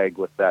the drag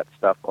with that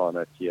stuff on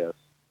it, yes.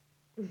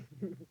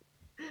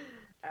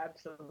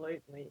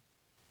 Absolutely.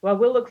 Well,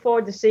 we'll look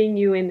forward to seeing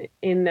you in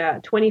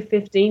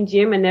 2015,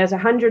 Jim, and there's a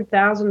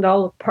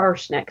 $100,000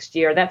 purse next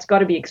year. That's got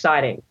to be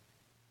exciting.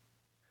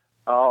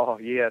 Oh,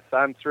 yes,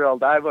 I'm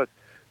thrilled. I was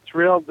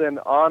thrilled and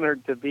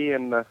honored to be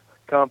in the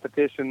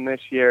competition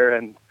this year,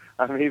 and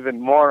I'm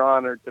even more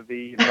honored to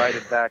be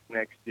invited back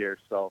next year,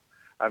 so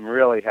I'm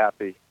really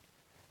happy.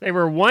 They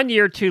were 1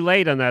 year too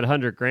late on that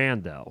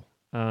 $100,000, though.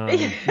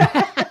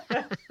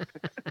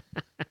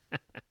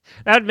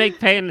 That would make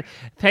paying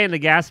the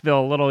gas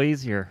bill a little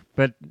easier.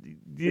 But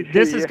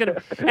this is going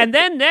to... And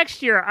then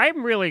next year,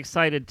 I'm really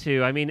excited,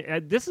 too. I mean,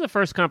 this is the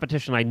first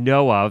competition I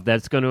know of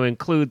that's going to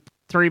include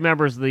 3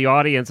 members of the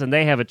audience, and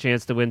they have a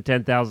chance to win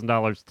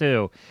 $10,000,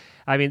 too.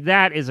 I mean,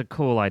 that is a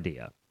cool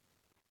idea.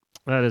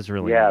 That is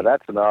really neat.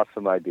 That's an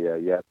awesome idea,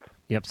 yep.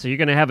 Yep, so you're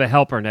going to have a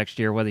helper next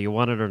year, whether you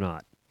want it or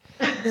not.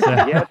 So.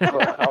 Yes,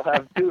 well,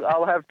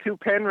 I'll have 2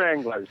 pen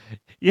wranglers.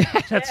 Yeah,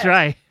 that's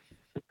right.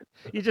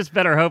 You just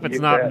better hope it's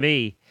not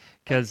me,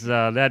 because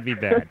that'd be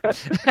bad.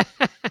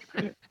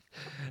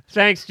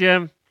 Thanks,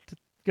 Jim.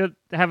 Good.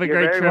 Have a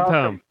great trip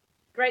home.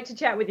 Great to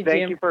chat with you, Thank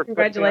Jim. you for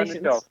Congratulations.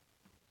 putting me on the show.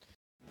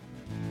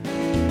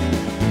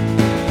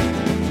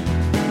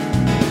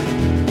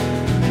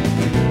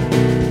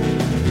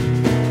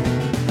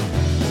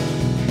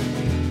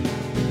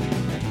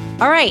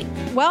 All right.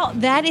 Well,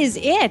 that is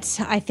it,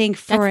 I think,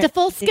 for That's the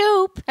full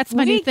scoop. That's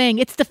my new thing.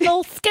 It's the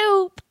full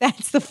scoop.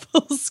 That's the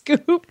full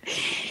scoop.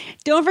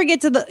 Don't forget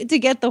to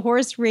get the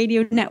Horse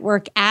Radio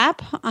Network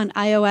app on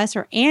iOS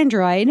or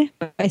Android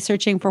by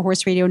searching for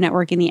Horse Radio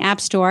Network in the App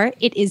Store.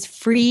 It is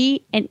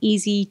free and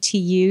easy to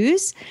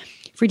use.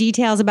 For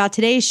details about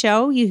today's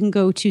show, you can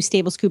go to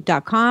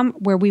stablescoop.com,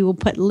 where we will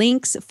put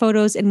links,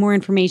 photos, and more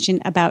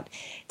information about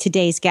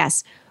today's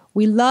guests.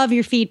 We love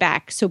your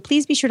feedback, so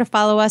please be sure to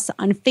follow us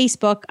on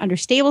Facebook under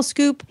Stable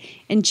Scoop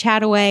and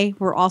chat away.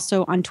 We're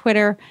also on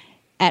Twitter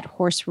at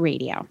Horse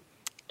Radio.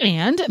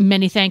 And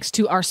many thanks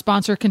to our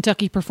sponsor,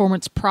 Kentucky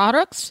Performance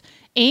Products,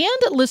 and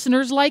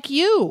listeners like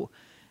you.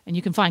 And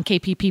you can find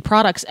KPP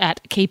products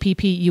at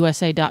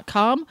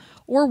kppusa.com,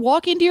 or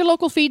walk into your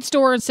local feed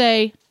store and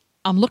say,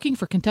 I'm looking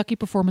for Kentucky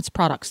Performance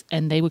Products,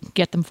 and they would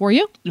get them for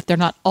you if they're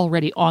not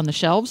already on the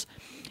shelves.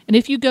 And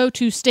if you go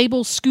to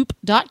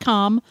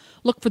stablescoop.com,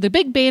 look for the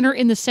big banner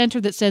in the center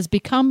that says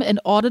Become an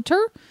Auditor,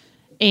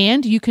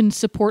 and you can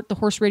support the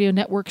Horse Radio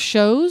Network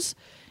shows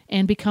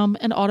and become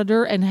an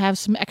auditor and have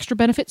some extra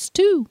benefits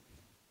too.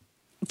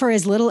 For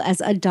as little as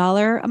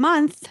 $1 a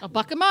month.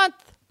 $1 a month.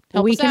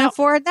 Help We us can out.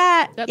 afford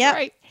that. That's Yep.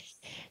 right.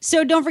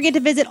 So don't forget to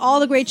visit all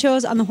the great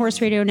shows on the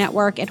Horse Radio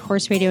Network at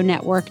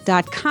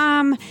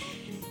horseradionetwork.com.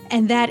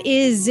 And that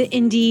is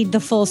indeed the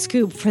full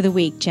scoop for the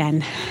week,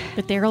 Jen.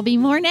 But there will be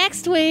more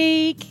next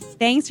week.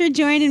 Thanks for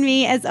joining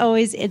me. As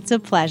always, it's a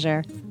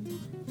pleasure.